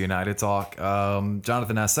DC United talk.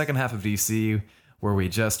 Jonathan asked, second half of DC, were we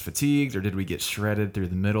just fatigued or did we get shredded through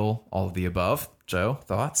the middle? All of the above. Joe,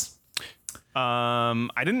 thoughts?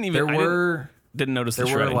 I didn't notice the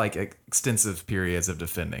there shredding. were like extensive periods of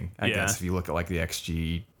defending, I guess, if you look at like the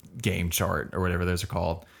XG game chart or whatever those are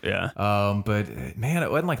called. Yeah. But man,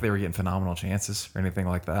 it wasn't like they were getting phenomenal chances or anything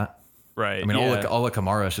like that. Right. I mean, yeah. Ola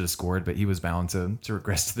Kamara should have scored, but he was bound to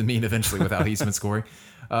regress to the mean eventually without Eastman scoring.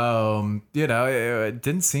 It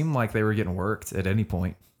didn't seem like they were getting worked at any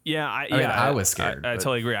point. Yeah, I was scared. I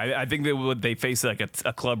totally agree. I think they faced like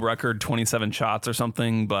a club record 27 shots or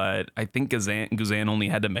something, but I think Guzan only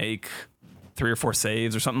had to make 3 or 4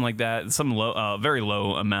 saves or something like that. Some low, very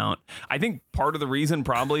low amount. I think part of the reason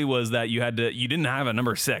probably was that you didn't have a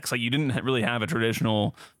number 6. Like you didn't really have a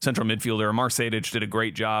traditional central midfielder. Marseille did a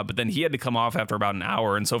great job, but then he had to come off after about an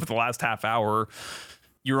hour. And so for the last half hour,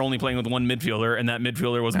 you're only playing with one midfielder, and that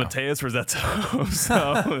midfielder was Mateus Rossetto.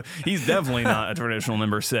 So he's definitely not a traditional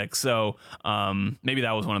number 6. So maybe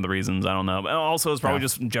that was one of the reasons. I don't know. And also, it's probably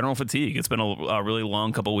just general fatigue. It's been a really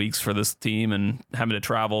long couple weeks for this team, and having to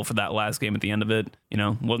travel for that last game at the end of it.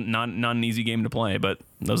 Well, not an easy game to play, but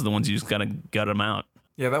those are the ones you just got to gut them out.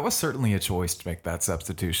 Yeah, that was certainly a choice to make that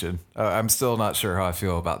substitution. I'm still not sure how I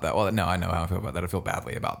feel about that. Well, no, I know how I feel about that. I feel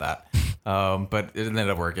badly about that. But it ended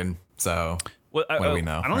up working. So well, what do we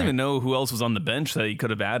know? I don't even know who else was on the bench that he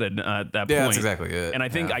could have added at that point. Yeah, that's exactly it. And I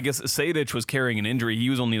think, I guess Sejdic was carrying an injury. He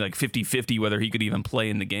was only like 50-50 whether he could even play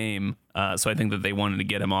in the game. So I think that they wanted to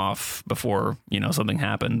get him off before, something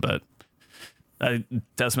happened. But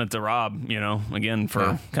testament to Rob, again,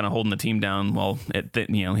 for kind of holding the team down. Well, he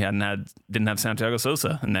didn't have Santiago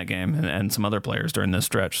Sosa in that game and some other players during this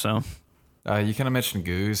stretch. So you kind of mentioned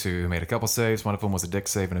Goose, who made a couple saves. One of them was a dick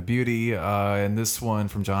save and a beauty. And this one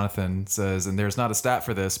from Jonathan says, and there's not a stat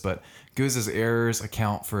for this, but Goose's errors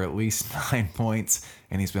account for at least 9 points,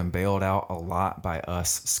 and he's been bailed out a lot by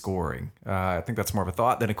us scoring. I think that's more of a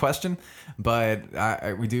thought than a question, but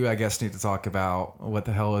we do, I guess, need to talk about what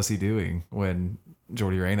the hell is he doing when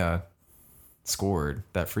Jordi Reyna scored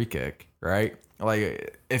that free kick, right?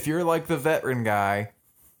 Like, if you're like the veteran guy,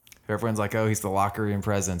 everyone's like, oh, he's the locker room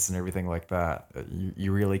presence and everything like that.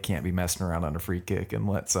 You really can't be messing around on a free kick and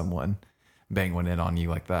let someone bang one in on you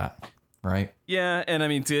like that, right? Yeah, and I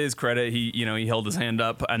mean, to his credit, he held his hand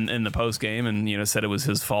up in the post game and said it was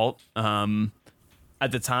his fault.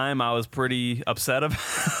 At the time, I was pretty upset about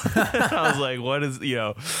it. I was like, what is,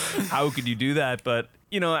 how could you do that? But,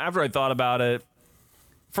 after I thought about it,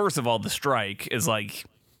 first of all, the strike is like,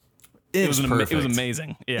 it was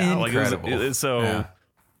amazing. Yeah, incredible. Like it was so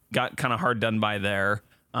got kind of hard done by there.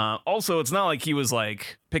 Also, it's not like he was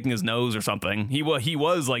like picking his nose or something. He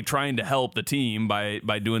was like trying to help the team by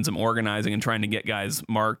doing some organizing and trying to get guys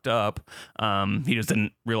marked up. He just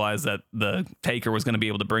didn't realize that the taker was going to be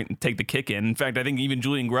able to take the kick in. In fact, I think even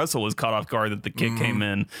Julian Gressel was caught off guard that the kick came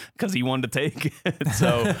in because he wanted to take it.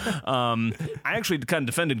 So I actually kind of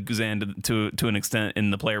defended Guzan to an extent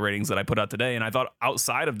in the player ratings that I put out today, and I thought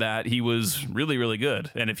outside of that he was really, really good.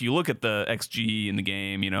 And if you look at the XG in the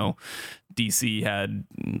game, DC had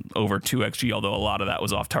over 2 XG, although a lot of that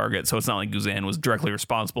was off target. So it's not like Guzan was directly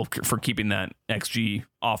responsible for keeping that XG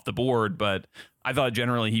off the board. But I thought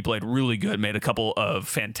generally he played really good, made a couple of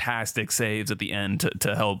fantastic saves at the end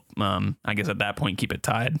to help, I guess at that point, keep it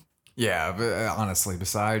tied. Yeah, but honestly,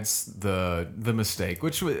 besides the mistake,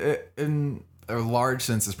 which in a large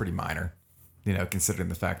sense is pretty minor, considering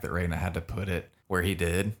the fact that Reyna had to put it where he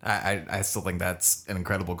did. I still think that's an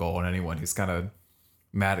incredible goal, and anyone who's kind of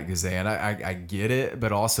mad at Guzan, I get it,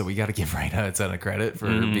 but also we got to give Reyna a ton of credit for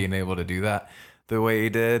being able to do that the way he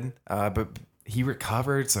did. But he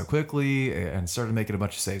recovered so quickly and started making a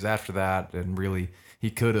bunch of saves after that, and really he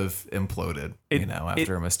could have imploded,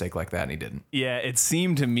 after a mistake like that, and he didn't. Yeah, it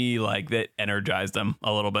seemed to me like that energized him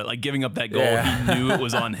a little bit. Like giving up that goal, he knew it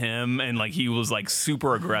was on him, and like he was like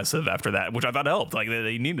super aggressive after that, which I thought helped. Like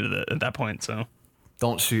they needed it at that point, so.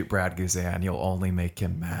 Don't shoot Brad Guzan. You'll only make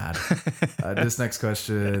him mad. This next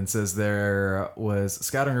question says there was a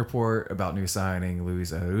scouting report about new signing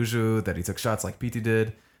Luis Araujo that he took shots like Pity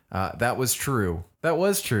did. That was true.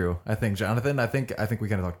 I think, Jonathan. I think we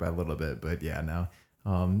kind of talked about it a little bit, but yeah, no.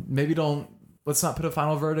 Let's not put a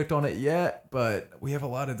final verdict on it yet, but we have a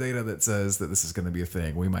lot of data that says that this is going to be a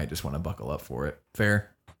thing. We might just want to buckle up for it. Fair?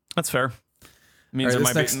 That's fair. Means there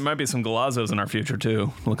might be some Golazzos in our future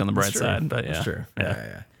too. Look on the bright side, but yeah, that's true.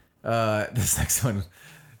 Yeah. This next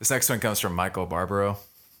one comes from Michael Barbaro.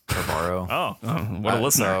 Oh, what a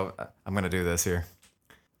listener! So I'm gonna do this here.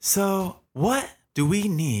 So, what do we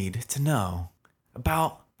need to know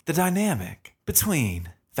about the dynamic between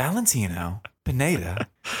Valentino, Pineda,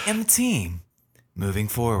 and the team moving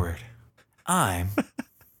forward? I'm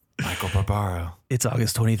Michael Barbaro. It's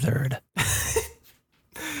August 23rd.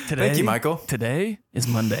 Today, thank you, Michael. Today is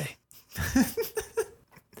Monday.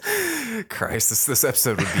 Christ, this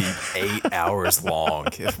episode would be 8 hours long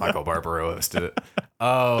if Michael Barbaro hosted it.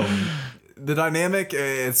 The dynamic,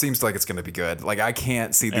 it seems like it's going to be good. Like, I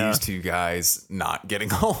can't see these two guys not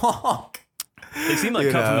getting along. They seem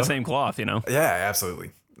like cut from the same cloth, Yeah,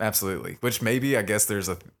 absolutely. Which maybe, I guess there's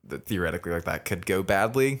theoretically like that could go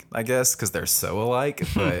badly, I guess, because they're so alike.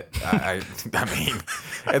 But I mean,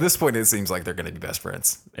 at this point, it seems like they're going to be best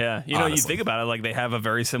friends. Yeah. You think about it, like they have a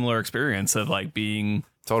very similar experience of like being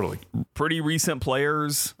totally pretty recent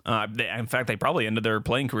players. In fact, they probably ended their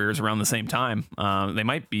playing careers around the same time. They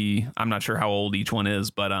might be, I'm not sure how old each one is,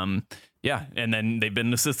 but Yeah, and then they've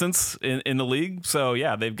been assistants in the league. So,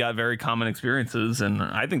 yeah, they've got very common experiences, and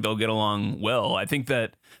I think they'll get along well. I think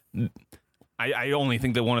that I only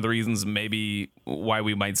think that one of the reasons maybe why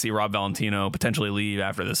we might see Rob Valentino potentially leave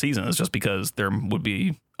after the season is just because there would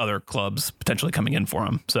be other clubs potentially coming in for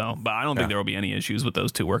him. So, but I don't think there will be any issues with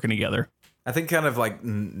those two working together. I think kind of like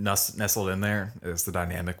nestled in there is the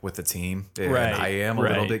dynamic with the team. And Right, I am a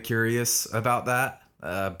little right. bit curious about that,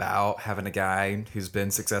 about having a guy who's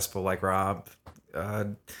been successful like Rob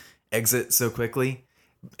exit so quickly.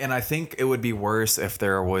 And I think it would be worse if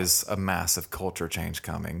there was a massive culture change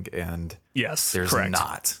coming, and Yes, there's correct.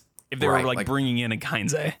 not. If they were like bringing in a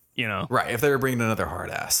Heinze, Right, if they were bringing another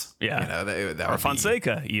hard ass. Yeah. That or would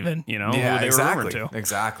Fonseca even, yeah, who they exactly, were rumored to.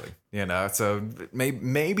 exactly. So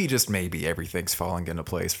maybe just maybe everything's falling into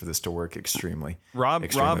place for this to work extremely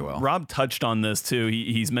well. Rob touched on this too.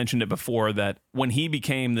 He's mentioned it before that when he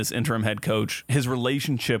became this interim head coach, his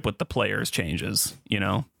relationship with the players changes.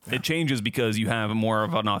 It changes because you have more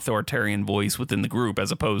of an authoritarian voice within the group,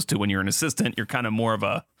 as opposed to when you're an assistant, you're kind of more of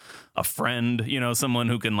a friend, someone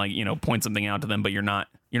who can point something out to them, but you're not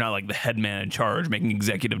like the head man in charge making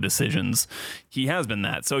executive decisions. He has been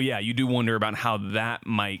that. So yeah, you do wonder about how that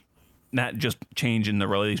just change in the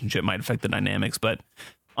relationship might affect the dynamics. But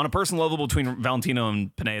on a personal level between Valentino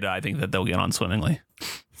and Pineda, I think that they'll get on swimmingly.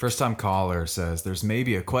 First time caller says there's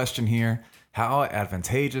maybe a question here. How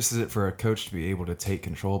advantageous is it for a coach to be able to take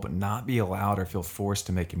control but not be allowed or feel forced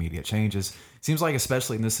to make immediate changes? Seems like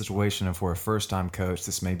especially in this situation and for a first time coach,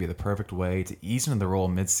 this may be the perfect way to ease into the role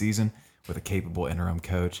mid-season with a capable interim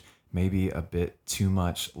coach. Maybe a bit too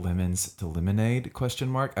much lemons to lemonade, ?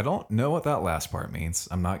 I don't know what that last part means.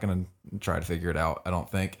 I'm not going to try to figure it out, I don't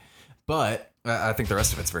think. But I think the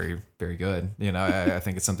rest of it's very, very good. I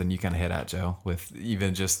think it's something you kind of hit at, Joe, with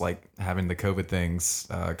even just like having the COVID things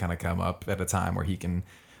kind of come up at a time where he can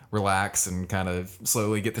relax and kind of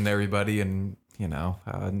slowly get to know everybody and,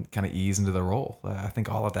 kind of ease into the role. I think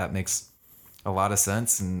all of that makes a lot of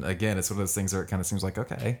sense. And again, it's one of those things where it kind of seems like,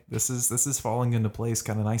 okay, this is falling into place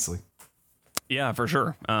kind of nicely. Yeah, for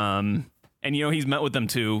sure. And he's met with them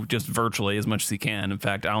too, just virtually as much as he can. In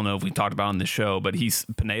fact, I don't know if we talked about it on this show, but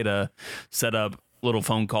Pineda set up little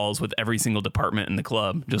phone calls with every single department in the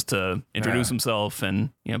club just to introduce himself and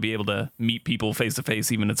be able to meet people face to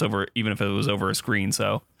face, even if it was over a screen.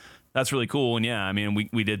 So that's really cool. And yeah, I mean,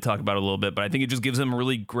 we did talk about it a little bit, but I think it just gives him a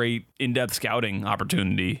really great in-depth scouting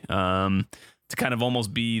opportunity to kind of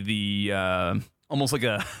almost be the almost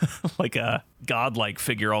like a godlike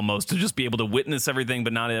figure, almost, to just be able to witness everything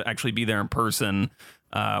but not actually be there in person,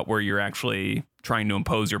 where you're actually trying to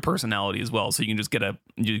impose your personality as well. So you can just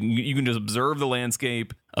you can just observe the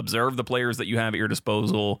landscape, observe the players that you have at your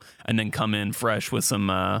disposal, and then come in fresh with some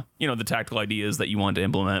the tactical ideas that you want to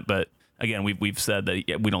implement. But again, we've said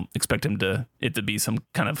that we don't expect it to be some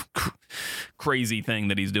kind of crazy thing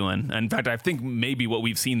that he's doing. And in fact, I think maybe what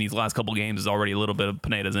we've seen these last couple games is already a little bit of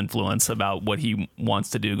Pineda's influence about what he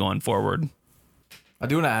wants to do going forward. I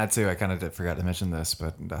do want to add too, I kind of forgot to mention this,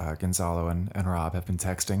 but Gonzalo and Rob have been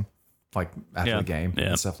texting like after the game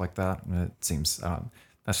and stuff like that. And it seems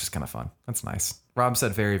that's just kind of fun. That's nice. Rob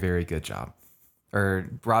said very, very good job. Or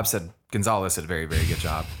Gonzalo said very, very good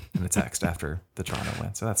job in the text after the Toronto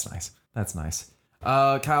win. So that's nice. That's nice.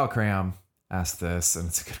 Kyle Cram asked this, and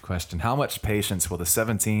it's a good question. How much patience will the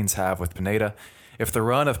 17s have with Pineda if the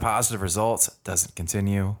run of positive results doesn't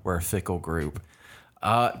continue? We're a fickle group.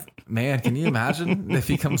 Man, can you imagine if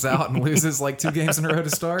he comes out and loses like 2 games in a row to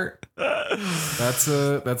start? That's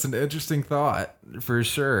an interesting thought for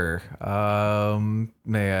sure.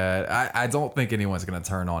 Man, I don't think anyone's going to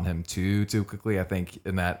turn on him too quickly. I think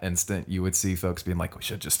in that instant you would see folks being like, we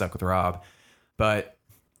should just stuck with Rob. But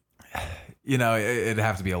it'd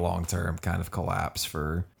have to be a long-term kind of collapse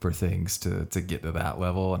for things to get to that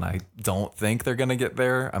level. And I don't think they're going to get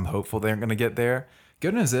there. I'm hopeful they're going to get there.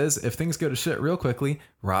 Good news is, if things go to shit real quickly,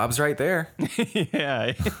 Rob's right there.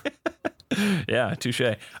 Yeah. Yeah, touche.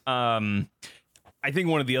 I think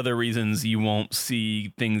one of the other reasons you won't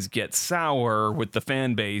see things get sour with the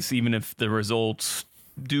fan base, even if the results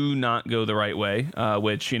do not go the right way,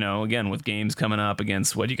 which, again, with games coming up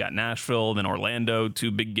against you got Nashville, then Orlando,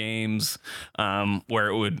 2 big games, where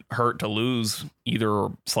it would hurt to lose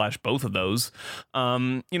either/both of those.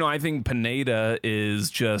 I think Pineda is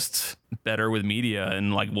just better with media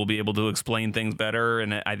and will be able to explain things better.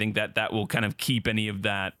 And I think that will kind of keep any of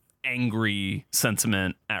that angry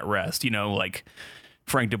sentiment at rest.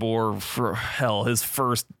 Frank DeBoer, for hell, his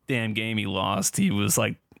first damn game he lost, he was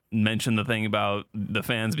mention the thing about the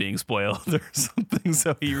fans being spoiled or something.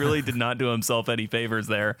 So he really did not do himself any favors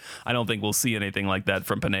there. I don't think we'll see anything like that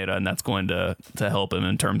from Pineda, and that's going to help him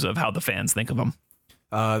in terms of how the fans think of him.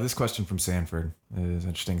 This question from Sanford is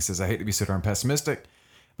interesting. It says, I hate to be so darn pessimistic,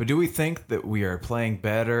 but do we think that we are playing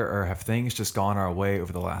better, or have things just gone our way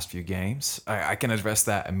over the last few games? I can address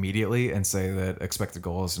that immediately and say that expected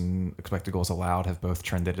goals and expected goals allowed have both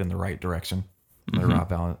trended in the right direction under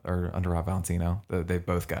Rob Valentino. They've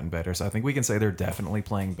both gotten better. So I think we can say they're definitely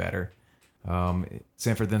playing better.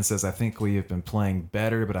 Sanford then says, I think we have been playing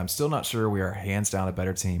better, but I'm still not sure we are hands down a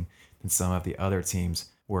better team than some of the other teams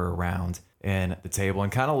we're around in the table.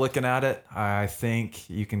 And kind of looking at it, I think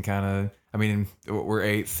you can we're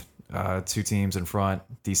 8th, 2 teams in front,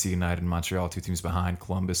 DC United and Montreal, 2 teams behind,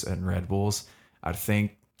 Columbus and Red Bulls. I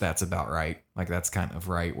think that's about right. Like, that's kind of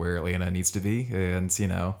right where Atlanta needs to be. And,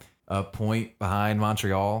 a point behind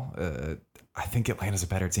Montreal, I think Atlanta's a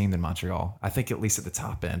better team than Montreal. I think at least at the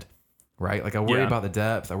top end, right? Like, I worry about the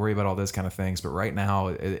depth. I worry about all those kind of things. But right now,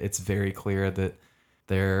 it's very clear that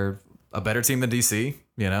they're a better team than DC.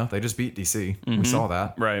 They just beat DC. We saw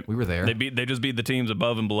that. Right. We were there. They just beat the teams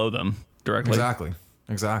above and below them directly.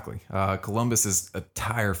 Exactly. Columbus is a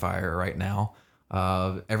tire fire right now.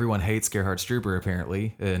 Everyone hates Gerhard Struber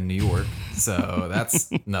apparently in New York, so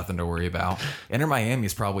that's nothing to worry about. Inter Miami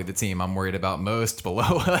is probably the team I'm worried about most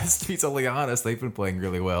below us, to be totally honest. They've been playing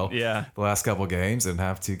really well the last couple games and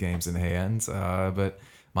have 2 games in hand. But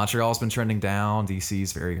Montreal's been trending down.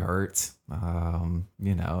 DC's very hurt.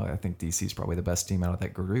 I think DC's probably the best team out of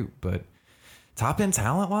that group. But top end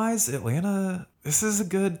talent wise, Atlanta, this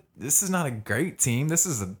is not a great team. This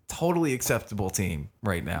is a totally acceptable team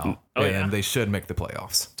right now. And they should make the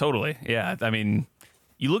playoffs. Totally. Yeah. I mean,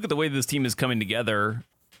 you look at the way this team is coming together.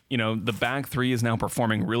 The back 3 is now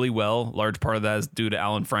performing really well. Large part of that is due to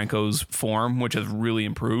Alan Franco's form, which has really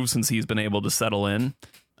improved since he's been able to settle in.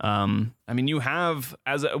 You have,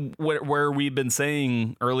 where we've been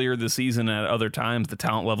saying earlier this season at other times, the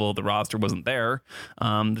talent level of the roster wasn't there.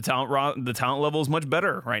 The talent level is much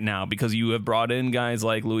better right now because you have brought in guys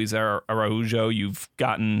like Luis Araujo. You've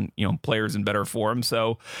gotten, players in better form.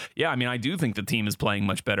 So yeah, I do think the team is playing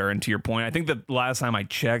much better. And to your point, I think that last time I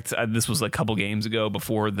checked, this was a couple games ago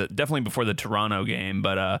definitely before the Toronto game.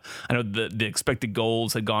 But I know the expected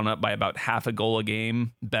goals had gone up by about half a goal a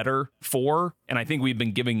game better for, and I think we've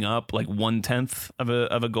been giving up like 1/10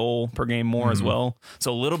 of a goal per game more as well.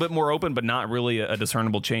 So a little bit more open, but not really a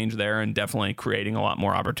discernible change there, and definitely creating a lot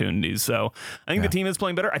more opportunities. So I think the team is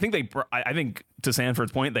playing better. I think to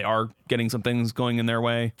Sanford's point, they are getting some things going in their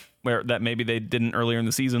way where that maybe they didn't earlier in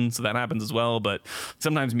the season. So that happens as well. But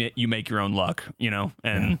sometimes you make your own luck,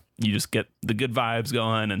 and you just get the good vibes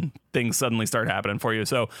going and things suddenly start happening for you.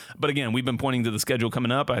 So, but again, we've been pointing to the schedule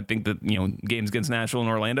coming up. I think that, games against Nashville and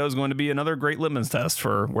Orlando is going to be another great litmus test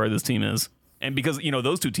for where this team is. And because,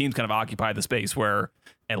 those 2 teams kind of occupy the space where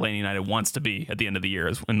Atlanta United wants to be at the end of the year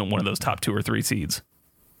is in one of those top 2 or 3 seeds.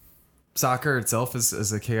 Soccer itself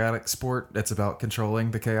is a chaotic sport. It's about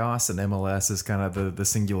controlling the chaos, and MLS is kind of the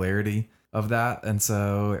singularity of that. And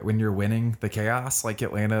so when you're winning the chaos like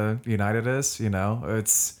Atlanta United is,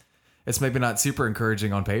 it's maybe not super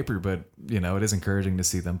encouraging on paper, but it is encouraging to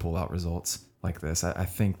see them pull out results like this. I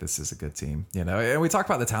think this is a good team, and we talk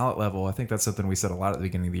about the talent level. I think that's something we said a lot at the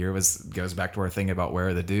beginning of the year. Goes back to our thing about where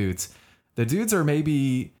are the dudes. The dudes are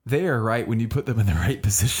maybe there, right, when you put them in the right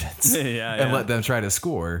positions and let them try to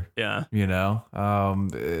score. Yeah.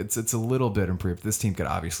 It's a little bit improved. This team could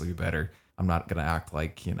obviously be better. I'm not going to act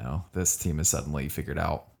like, this team has suddenly figured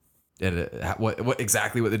out what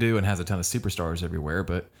exactly what they do and has a ton of superstars everywhere,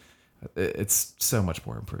 but it's so much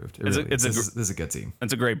more improved. This is a good team.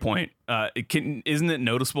 That's a great point. Isn't it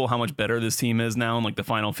noticeable how much better this team is now in like the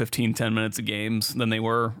final 15-10 minutes of games than they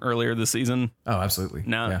were earlier this season? Oh, absolutely.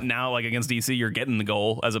 Now like against DC, you're getting the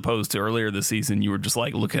goal as opposed to earlier this season. You were just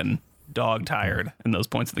like looking dog tired in those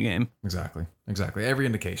points of the game. Exactly. Every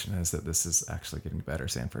indication is that this is actually getting better.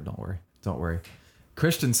 Sanford, don't worry.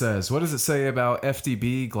 Christian says, what does it say about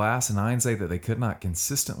FDB, Glass, and Heinze that they could not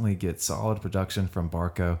consistently get solid production from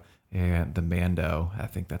Barco and the Mando? I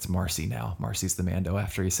think that's Marcy now. Marcy's the Mando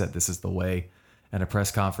after he said this is the way at a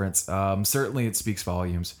press conference. Certainly it speaks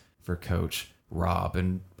volumes for Coach Rob,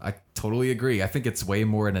 and I totally agree. I think it's way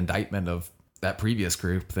more an indictment of that previous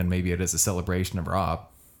group than maybe it is a celebration of Rob,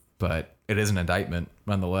 but it is an indictment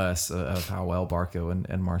nonetheless of how well Barco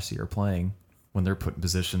and Marcy are playing. when they're put in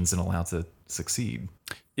positions and allowed to succeed.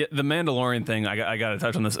 Yeah, the Mandalorian thing, I got to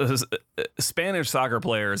touch on this. Spanish soccer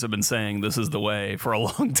players have been saying this is the way for a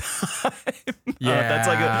long time. Yeah.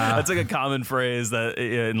 That's like a common phrase that,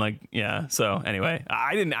 and like, yeah. So anyway,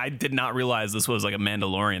 I did not realize this was like a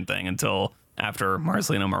Mandalorian thing until after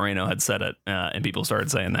Marcelino Moreno had said it, and people started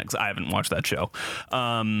saying that because I haven't watched that show.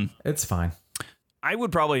 It's fine. I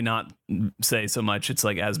would probably not say so much it's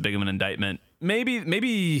like as big of an indictment. Maybe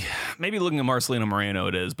looking at Marcelino Moreno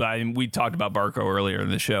it is, but we talked about Barco earlier in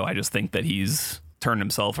the show. I just think that he's turned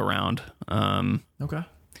himself around. Okay.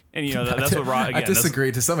 And that's what Rob. Again, I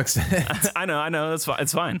disagree to some extent. I know that's fine.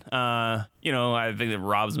 It's fine. I think that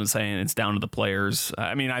Rob's been saying it's down to the players.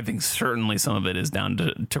 I mean, I think certainly some of it is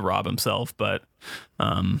down to Rob himself, but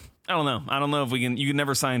I don't know. I don't know if you can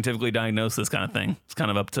never scientifically diagnose this kind of thing. It's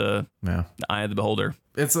kind of up to the eye of the beholder.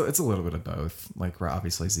 It's a little bit of both. Like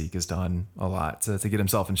obviously Zeke has done a lot to get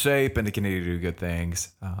himself in shape and to continue to do good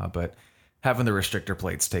things. But having the restrictor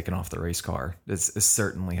plates taken off the race car is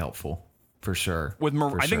certainly helpful for sure.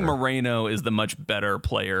 I think Moreno is the much better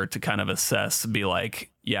player to kind of assess, be like,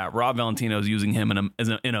 yeah, Rob Valentino is using him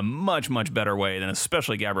in a much, much better way than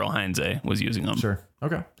especially Gabriel Heinze was using him. Sure.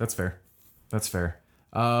 Okay. That's fair.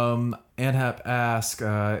 Anhap asked,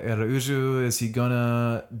 Araujo, is he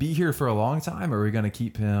gonna be here for a long time, or are we gonna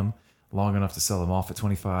keep him long enough to sell him off at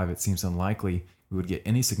 25? It seems unlikely we would get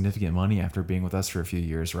any significant money after being with us for a few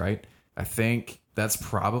years, right? I think that's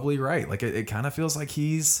probably right. Like it kind of feels like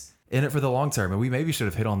he's in it for the long term, and we maybe should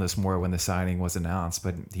have hit on this more when the signing was announced,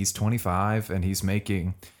 but he's 25 and he's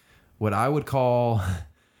making what I would call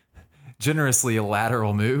generously a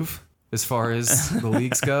lateral move. As far as the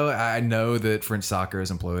leagues go, I know that French soccer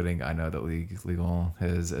is imploding. I know that Ligue 1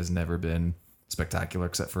 has never been spectacular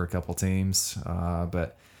except for a couple teams.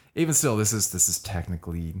 But even still, this is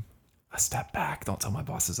technically a step back. Don't tell my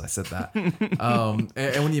bosses I said that.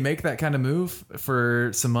 And when you make that kind of move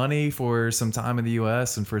for some money, for some time in the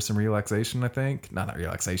U.S. and for some relaxation, I think not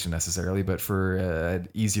relaxation necessarily, but for an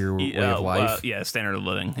easier way of life. Standard of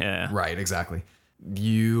living. Yeah, right. Exactly.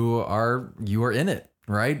 You are in it.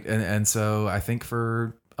 Right. And so I think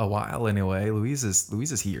for a while anyway, Luis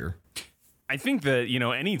is here. I think that,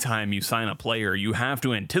 anytime you sign a player, you have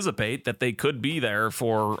to anticipate that they could be there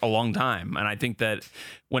for a long time. And I think that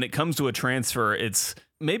when it comes to a transfer, it's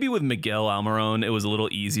maybe with Miguel Almiron, it was a little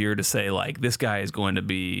easier to say, like, this guy is going to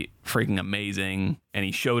be freaking amazing. And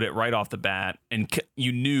he showed it right off the bat. And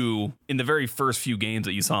you knew in the very first few games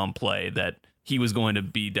that you saw him play that he was going to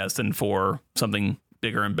be destined for something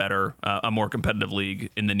bigger and better, a more competitive league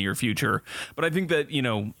in the near future. But I think that,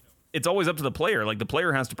 it's always up to the player. Like the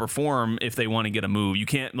player has to perform if they want to get a move. You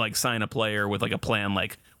can't like sign a player with like a plan,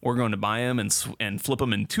 like we're going to buy him and flip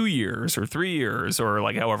him in 2 years or 3 years or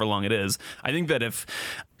like however long it is. I think that if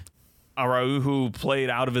Araujo played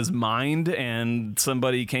out of his mind and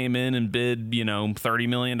somebody came in and bid, $30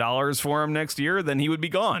 million for him next year, then he would be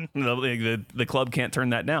gone. The club can't turn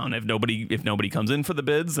that down. If nobody comes in for the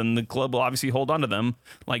bids, then the club will obviously hold on to them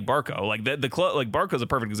like Barco. Like the club, like Barco's a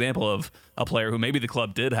perfect example of a player who maybe the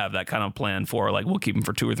club did have that kind of plan for, like we'll keep him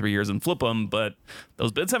for 2 or 3 years and flip him, but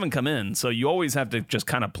those bids haven't come in. So you always have to just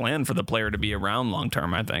kind of plan for the player to be around long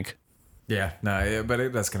term, I think. Yeah, no,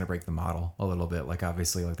 but that's going to break the model a little bit. Like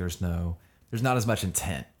obviously, like there's not as much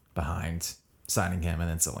intent behind signing him and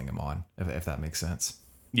then selling him on, if that makes sense.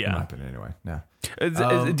 Yeah, in my opinion, anyway.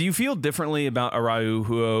 Yeah. Do you feel differently about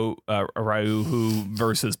Araujo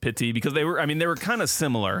versus Pitti? Because they were kind of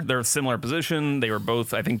similar. They're a similar position. They were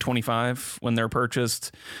both, I think, 25 when they're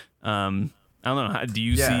purchased. I don't know. Do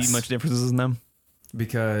you see much differences in them?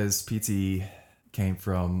 Because Pitti came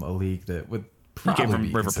from a league that would. He came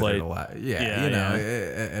from River Plate.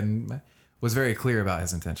 And was very clear about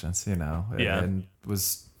his intentions, and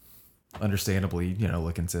was understandably,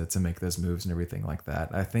 looking to make those moves and everything like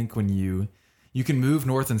that. I think when you can move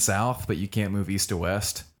north and south, but you can't move east to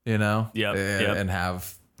west, and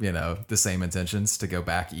have, the same intentions to go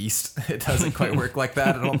back east. It doesn't quite work like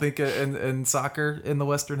that. I don't think in soccer in the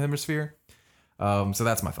Western Hemisphere. So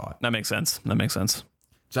that's my thought. That makes sense.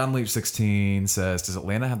 John Leach 16 says, does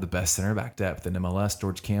Atlanta have the best center back depth in MLS?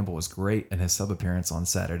 George Campbell was great in his sub appearance on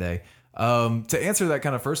Saturday. To answer that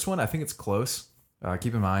kind of first one, I think it's close.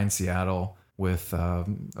 Keep in mind Seattle with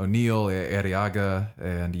O'Neal, Arriaga,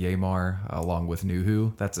 and Yamar, along with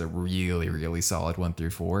Nuhu. That's a really, really solid 1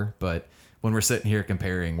 through 4. But when we're sitting here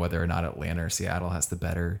comparing whether or not Atlanta or Seattle has the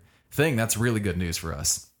better thing, that's really good news for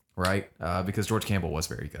us. Right? Because George Campbell was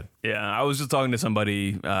very good. Yeah, I was just talking to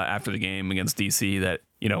somebody after the game against DC that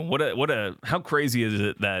how crazy is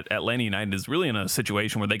it that Atlanta United is really in a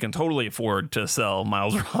situation where they can totally afford to sell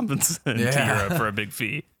Miles Robinson to Europe for a big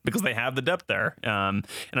fee because they have the depth there. And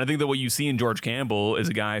I think that what you see in George Campbell is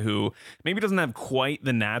a guy who maybe doesn't have quite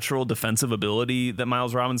the natural defensive ability that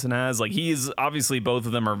Miles Robinson has. Like, he's obviously, both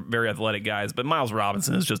of them are very athletic guys, but Miles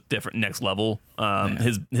Robinson is just different, next level.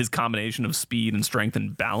 His combination of speed and strength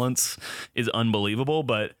and balance is unbelievable.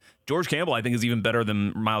 But George Campbell, I think, is even better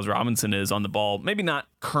than Miles Robinson is on the ball. Maybe not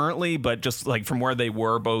currently, but just like from where they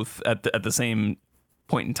were both at the same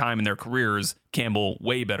point in time in their careers, Campbell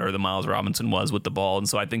way better than Miles Robinson was with the ball. And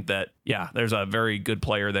so I think that, there's a very good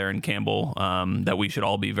player there in Campbell that we should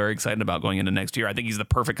all be very excited about going into next year. I think he's the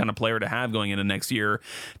perfect kind of player to have going into next year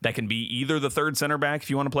that can be either the third center back if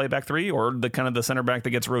you want to play back three, or the kind of the center back that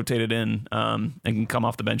gets rotated in and can come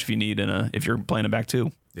off the bench if you need, if you're playing a back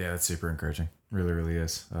two. Yeah, that's super encouraging. Really, really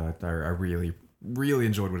is. I really, really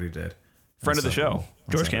enjoyed what he did. Friend of the show,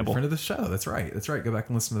 George Campbell. Friend of the show. That's right. Go back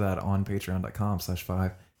and listen to that on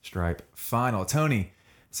patreon.com/5stripe final. Tony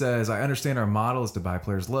says, I understand our model is to buy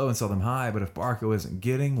players low and sell them high, but if Barco isn't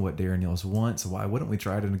getting what Darren Yles wants, why wouldn't we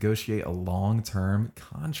try to negotiate a long-term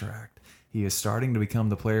contract? He is starting to become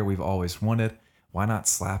the player we've always wanted. Why not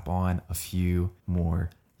slap on a few more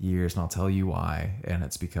years? And I'll tell you why. And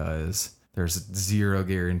it's because there's zero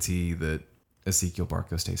guarantee that Ezequiel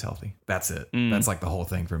Barco stays healthy. That's it. That's like the whole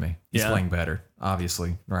thing for me. He's playing better,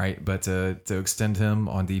 obviously, right? But to extend him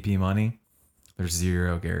on DP money, there's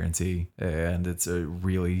zero guarantee. And it's a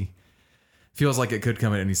really feels like it could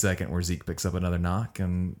come at any second where Zeke picks up another knock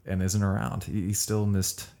and isn't around. He still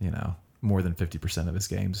missed, more than 50% of his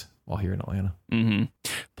games while here in Atlanta. Mm-hmm.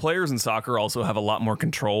 Players in soccer also have a lot more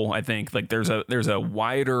control. I think like there's a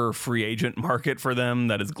wider free agent market for them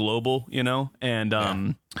that is global,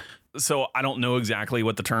 and so I don't know exactly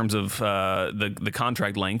what the terms of the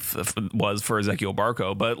contract length was for Ezequiel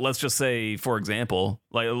Barco, but let's just say, for example,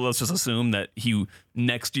 let's just assume that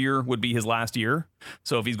next year would be his last year.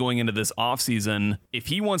 So if he's going into this offseason, if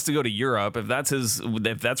he wants to go to Europe, if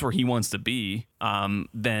that's where he wants to be,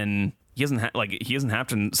 then he doesn't have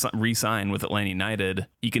to re-sign with Atlanta United.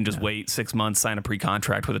 He can just wait 6 months, sign a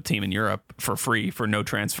pre-contract with a team in Europe for free for no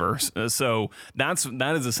transfers. So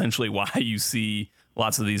that is essentially why you see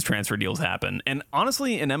lots of these transfer deals happen. And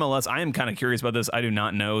honestly, in MLS, I am kind of curious about this. I do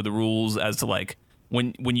not know the rules as to like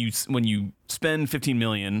when you spend $15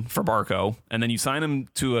 million for Barco and then you sign him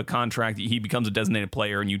to a contract, he becomes a designated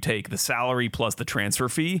player, and you take the salary plus the transfer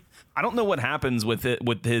fee. I don't know what happens with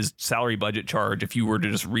his salary budget charge if you were to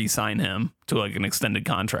just re-sign him to like an extended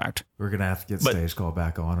contract. We're gonna have to get Stage Call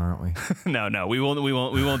back on, aren't we? No, we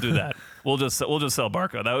won't do that. We'll just sell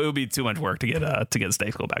Barco. That would be too much work to get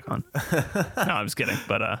Stage Call back on. No, I'm just kidding.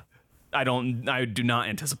 But I do not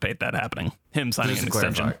anticipate that happening. Him signing an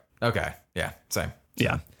extension. Okay. Yeah. Same.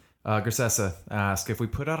 Yeah. Gracessa asks, if we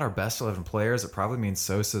put out our best 11 players, it probably means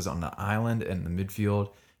Sosa's on the island and in the midfield.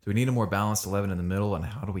 Do we need a more balanced 11 in the middle, and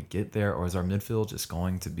how do we get there? Or is our midfield just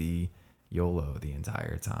going to be YOLO the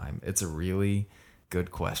entire time? It's a really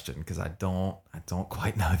good question because I don't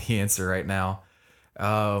quite know the answer right now.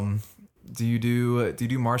 Do you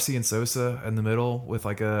do Marcy and Sosa in the middle with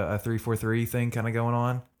like a 3-4-3 thing kind of going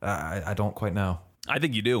on? I don't quite know. I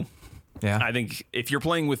think you do. Yeah. I think if you're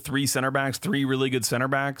playing with three really good center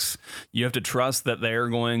backs, you have to trust that they're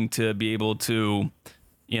going to be able to,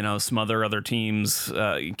 smother other teams'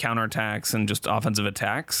 counterattacks and just offensive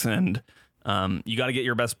attacks. And you got to get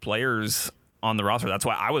your best players on the roster. That's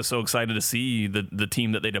why I was so excited to see the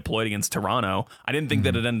team that they deployed against Toronto. I didn't think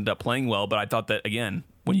that it ended up playing well, but I thought that, again,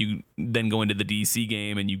 when you then go into the DC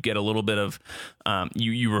game and you get a little bit of,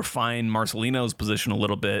 you refine Marcelino's position a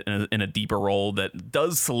little bit in a deeper role that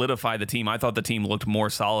does solidify the team. I thought the team looked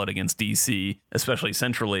more solid against DC, especially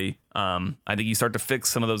centrally. I think you start to fix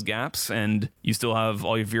some of those gaps and you still have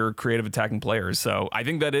all of your creative attacking players. So I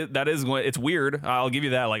think that it's weird. I'll give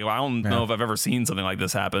you that. Like, I don't know if I've ever seen something like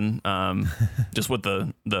this happen. Just with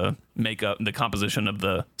the makeup, the composition of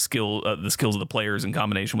the skills of the players in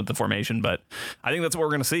combination with the formation. But I think that's what we're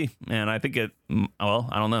going to see. And I think I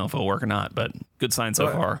don't know if it'll work or not, but good sign so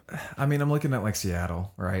far. I mean, I'm looking at like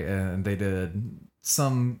Seattle, right? And they did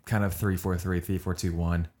some kind of 3-4-3,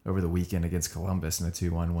 3-4-2-1 over the weekend against Columbus in a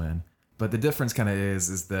 2-1 win. But the difference kind of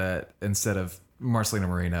is that instead of Marcelino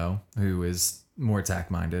Moreno, who is more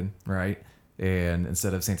attack minded, right? And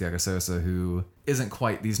instead of Santiago Sosa, who isn't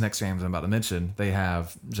quite these next games I'm about to mention, they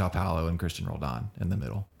have João Paulo and Christian Roldan in the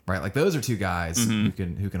middle, right? Like those are two guys who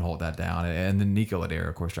can hold that down. And then Nico Ladera,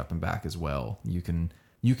 of course, dropping back as well. You can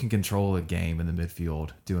you can control a game in the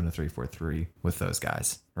midfield doing a 3-4-3 with those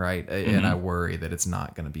guys, right? And I worry that it's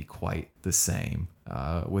not going to be quite the same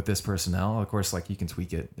with this personnel. Of course, like you can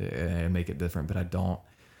tweak it and make it different, but I don't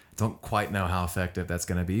quite know how effective that's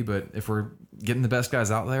going to be. But if we're getting the best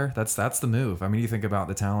guys out there, that's the move. I mean, you think about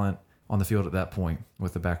the talent on the field at that point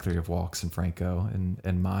with the back three of Walks and Franco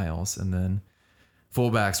and Miles, and then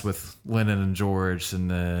fullbacks with Lennon and George, and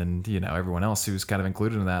then everyone else who's kind of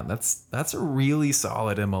included in that. That's a really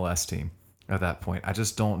solid MLS team at that point. I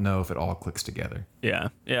just don't know if it all clicks together. Yeah,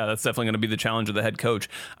 that's definitely going to be the challenge of the head coach.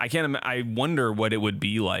 I wonder what it would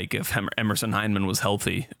be like if Emerson Hyndman was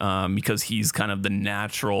healthy, because he's kind of the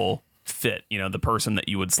natural fit, the person that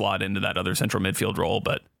you would slot into that other central midfield role.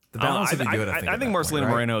 But the balance would be good. I think Marcelino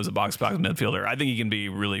Moreno is a box-to-box midfielder. I think he can be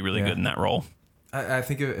really, really good in that role. I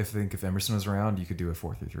think if Emerson was around, you could do a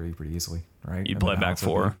 4-3-3 pretty easily, right? You'd play back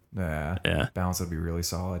four. Balance would be really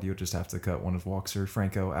solid. You would just have to cut one of Walks or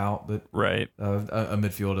Franco out, but right, a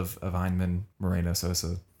midfield of Hyndman, Moreno,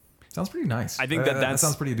 Sosa. Sounds pretty nice. I think that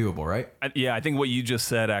sounds pretty doable, right? I think what you just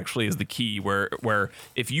said actually is the key. Where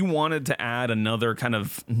if you wanted to add another kind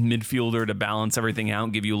of midfielder to balance everything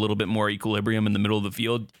out, give you a little bit more equilibrium in the middle of the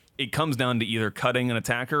field, it comes down to either cutting an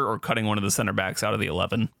attacker or cutting one of the center backs out of the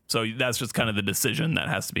 11. So that's just kind of the decision that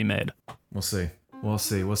has to be made. We'll see. We'll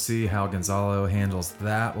see how Gonzalo handles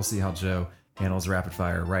that. We'll see how Joe handles rapid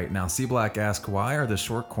fire right now. C Black asks, why are the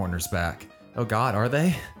short corners back? Oh God, are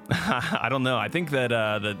they? I don't know. I think that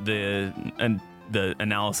the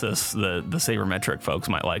analysis, the sabermetric folks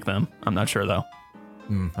might like them. I'm not sure though.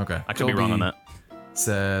 Okay. I could be wrong on that.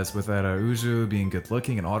 Says, with Araujo being good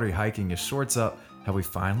looking and Audrey hiking his shorts up, have we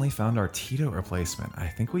finally found our Tito replacement? I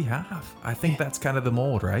think we have. I think that's kind of the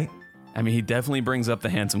mold, right? I mean, he definitely brings up the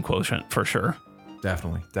handsome quotient for sure.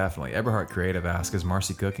 Definitely. Eberhard Creative asks, is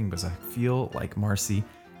Marcy cooking? Because I feel like Marcy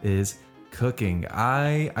is cooking.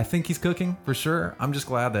 I think he's cooking for sure. I'm just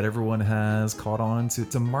glad that everyone has caught on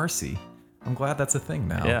to Marcy. I'm glad that's a thing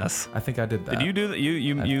now. Yes. I think I did that. Did you do that?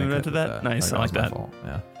 You invented that? Nice. I like that.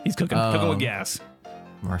 Yeah. He's cooking with gas.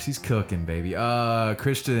 Marcy's cooking, baby.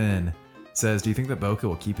 Christian says, do you think that Boca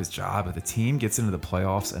will keep his job if the team gets into the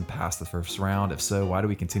playoffs and past the first round? If so, why do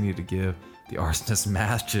we continue to give the arsonist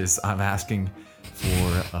matches? I'm asking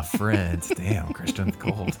for a friend. Damn, Christian,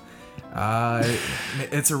 cold.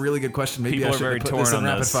 It's a really good question. Maybe People I should put this in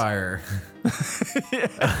rapid fire.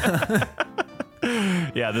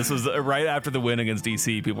 Yeah, this was right after the win against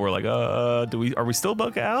DC. People were like, are we still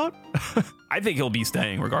Boca out? I think he'll be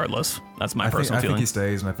staying regardless. That's my personal feeling. I think he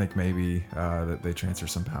stays, and I think maybe that they transfer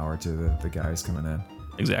some power to the guys coming in.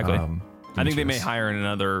 Exactly. I think they may hire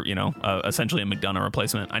another, essentially a McDonough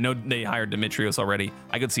replacement. I know they hired Demetrios already.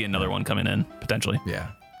 I could see another one coming in, potentially. Yeah,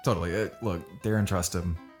 totally. Look, Darren trust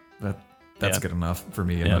him. That's good enough for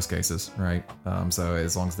me in most cases, right? So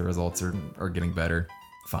as long as the results are getting better,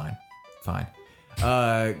 fine.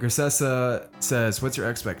 Grisessa says, what's your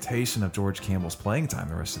expectation of George Campbell's playing time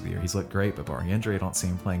the rest of the year? He's looked great, but barring injury, I don't see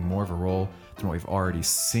him playing more of a role than what we've already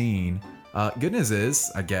seen. Good news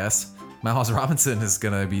is, I guess, Miles Robinson is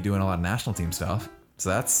going to be doing a lot of national team stuff. So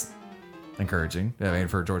that's encouraging. I mean,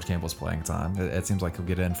 for George Campbell's playing time, it seems like he'll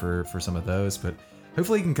get in for some of those, but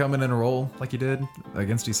hopefully he can come in a role like he did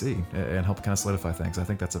against DC and help kind of solidify things. I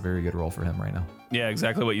think that's a very good role for him right now. Yeah,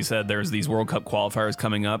 exactly what you said. There's these World Cup qualifiers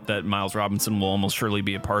coming up that Miles Robinson will almost surely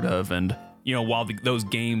be a part of. And, while those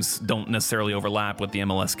games don't necessarily overlap with the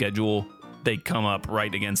MLS schedule, they come up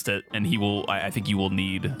right against it. And I think you will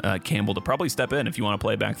need Campbell to probably step in if you want to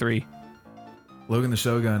play back three. Logan the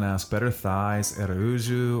Shogun asks, better thighs,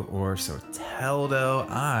 Araujo or Soteldo?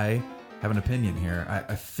 I have an opinion here.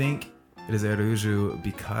 I think it is Araujo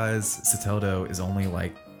because Soteldo is only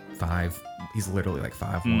like 5. He's literally like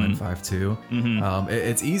 5'1", 5'2".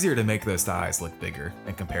 It's easier to make those thighs look bigger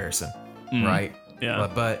in comparison, right?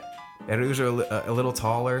 Yeah. But Araujo a little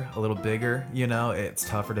taller, a little bigger. It's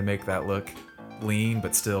tougher to make that look lean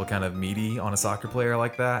but still kind of meaty on a soccer player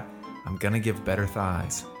like that. I'm gonna give better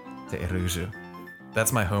thighs to Araujo.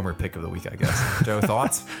 That's my homer pick of the week, I guess. Joe,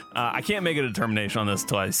 thoughts? I can't make a determination on this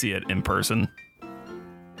until I see it in person.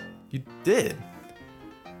 You did.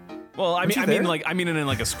 Well, I mean in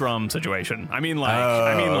like a scrum situation.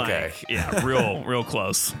 Okay. Yeah, real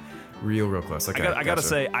close. Real close. Okay. I gotta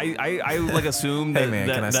say, I like assume that. Hey man,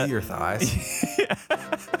 can I see your thighs?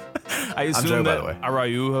 I assume by that the way.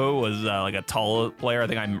 Araujo was like a tall player. I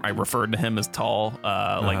think I referred to him as tall.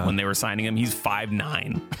 Like when they were signing him, he's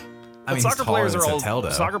 5'9". I mean, soccer players are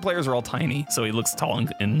all tiny, so he looks tall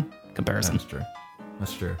in comparison.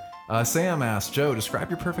 That's true. Sam asked, Joe, describe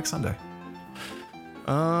your perfect Sunday.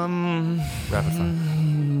 Rapid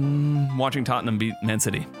fire. Watching Tottenham beat Man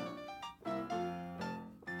City.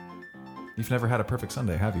 You've never had a perfect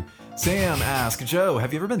Sunday, have you? Sam asked, Joe,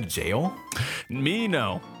 have you ever been to jail? Me,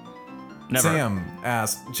 no. Never. Sam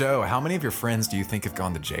asked, Joe, how many of your friends do you think have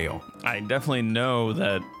gone to jail? I definitely know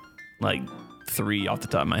that, like, 3 off the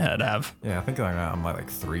top of my head have. Yeah, I think I'm like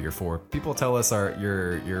 3 or 4. People tell us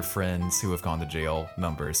your friends who have gone to jail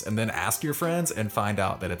numbers, and then ask your friends and find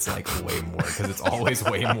out that it's like way more, because it's always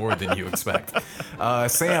way more than you expect.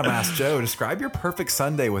 Sam asked Joe, describe your perfect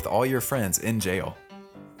Sunday with all your friends in jail.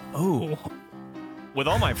 Oh, with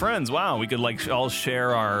all my friends, wow, we could like all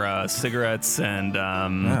share our cigarettes and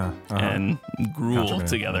and gruel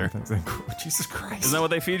together. Jesus Christ! Isn't that what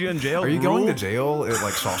they feed you in jail? Are you Gruel? going to jail at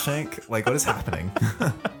like Shawshank? Like, what is happening?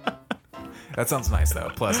 That sounds nice though,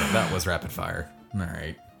 pleasant. That was rapid fire. All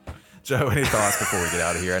right, Joe, any thoughts before we get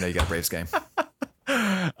out of here? I know you got a Braves game.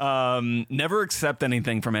 Never accept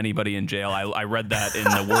anything from anybody in jail. I read that in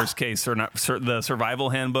the worst case, the survival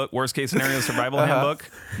handbook, worst case scenario survival handbook.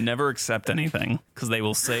 Never accept anything because they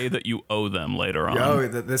will say that you owe them later on. Oh,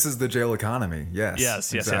 this is the jail economy.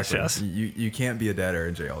 Yes, exactly. Yes. You can't be a debtor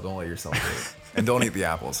in jail. Don't let yourself do it. And don't eat the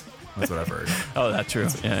apples. That's what I've heard. Oh, that's true.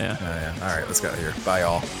 Yeah. All right, let's get out of here. Bye,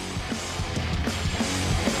 y'all.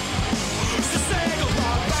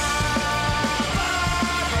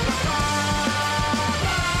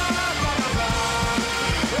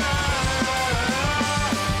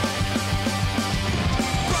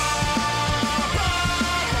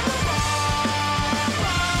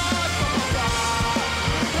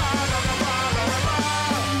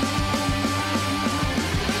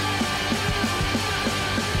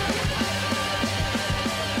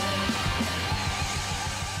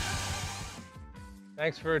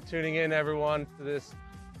 Thanks for tuning in, everyone, to this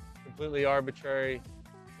completely arbitrary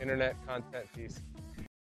internet content piece.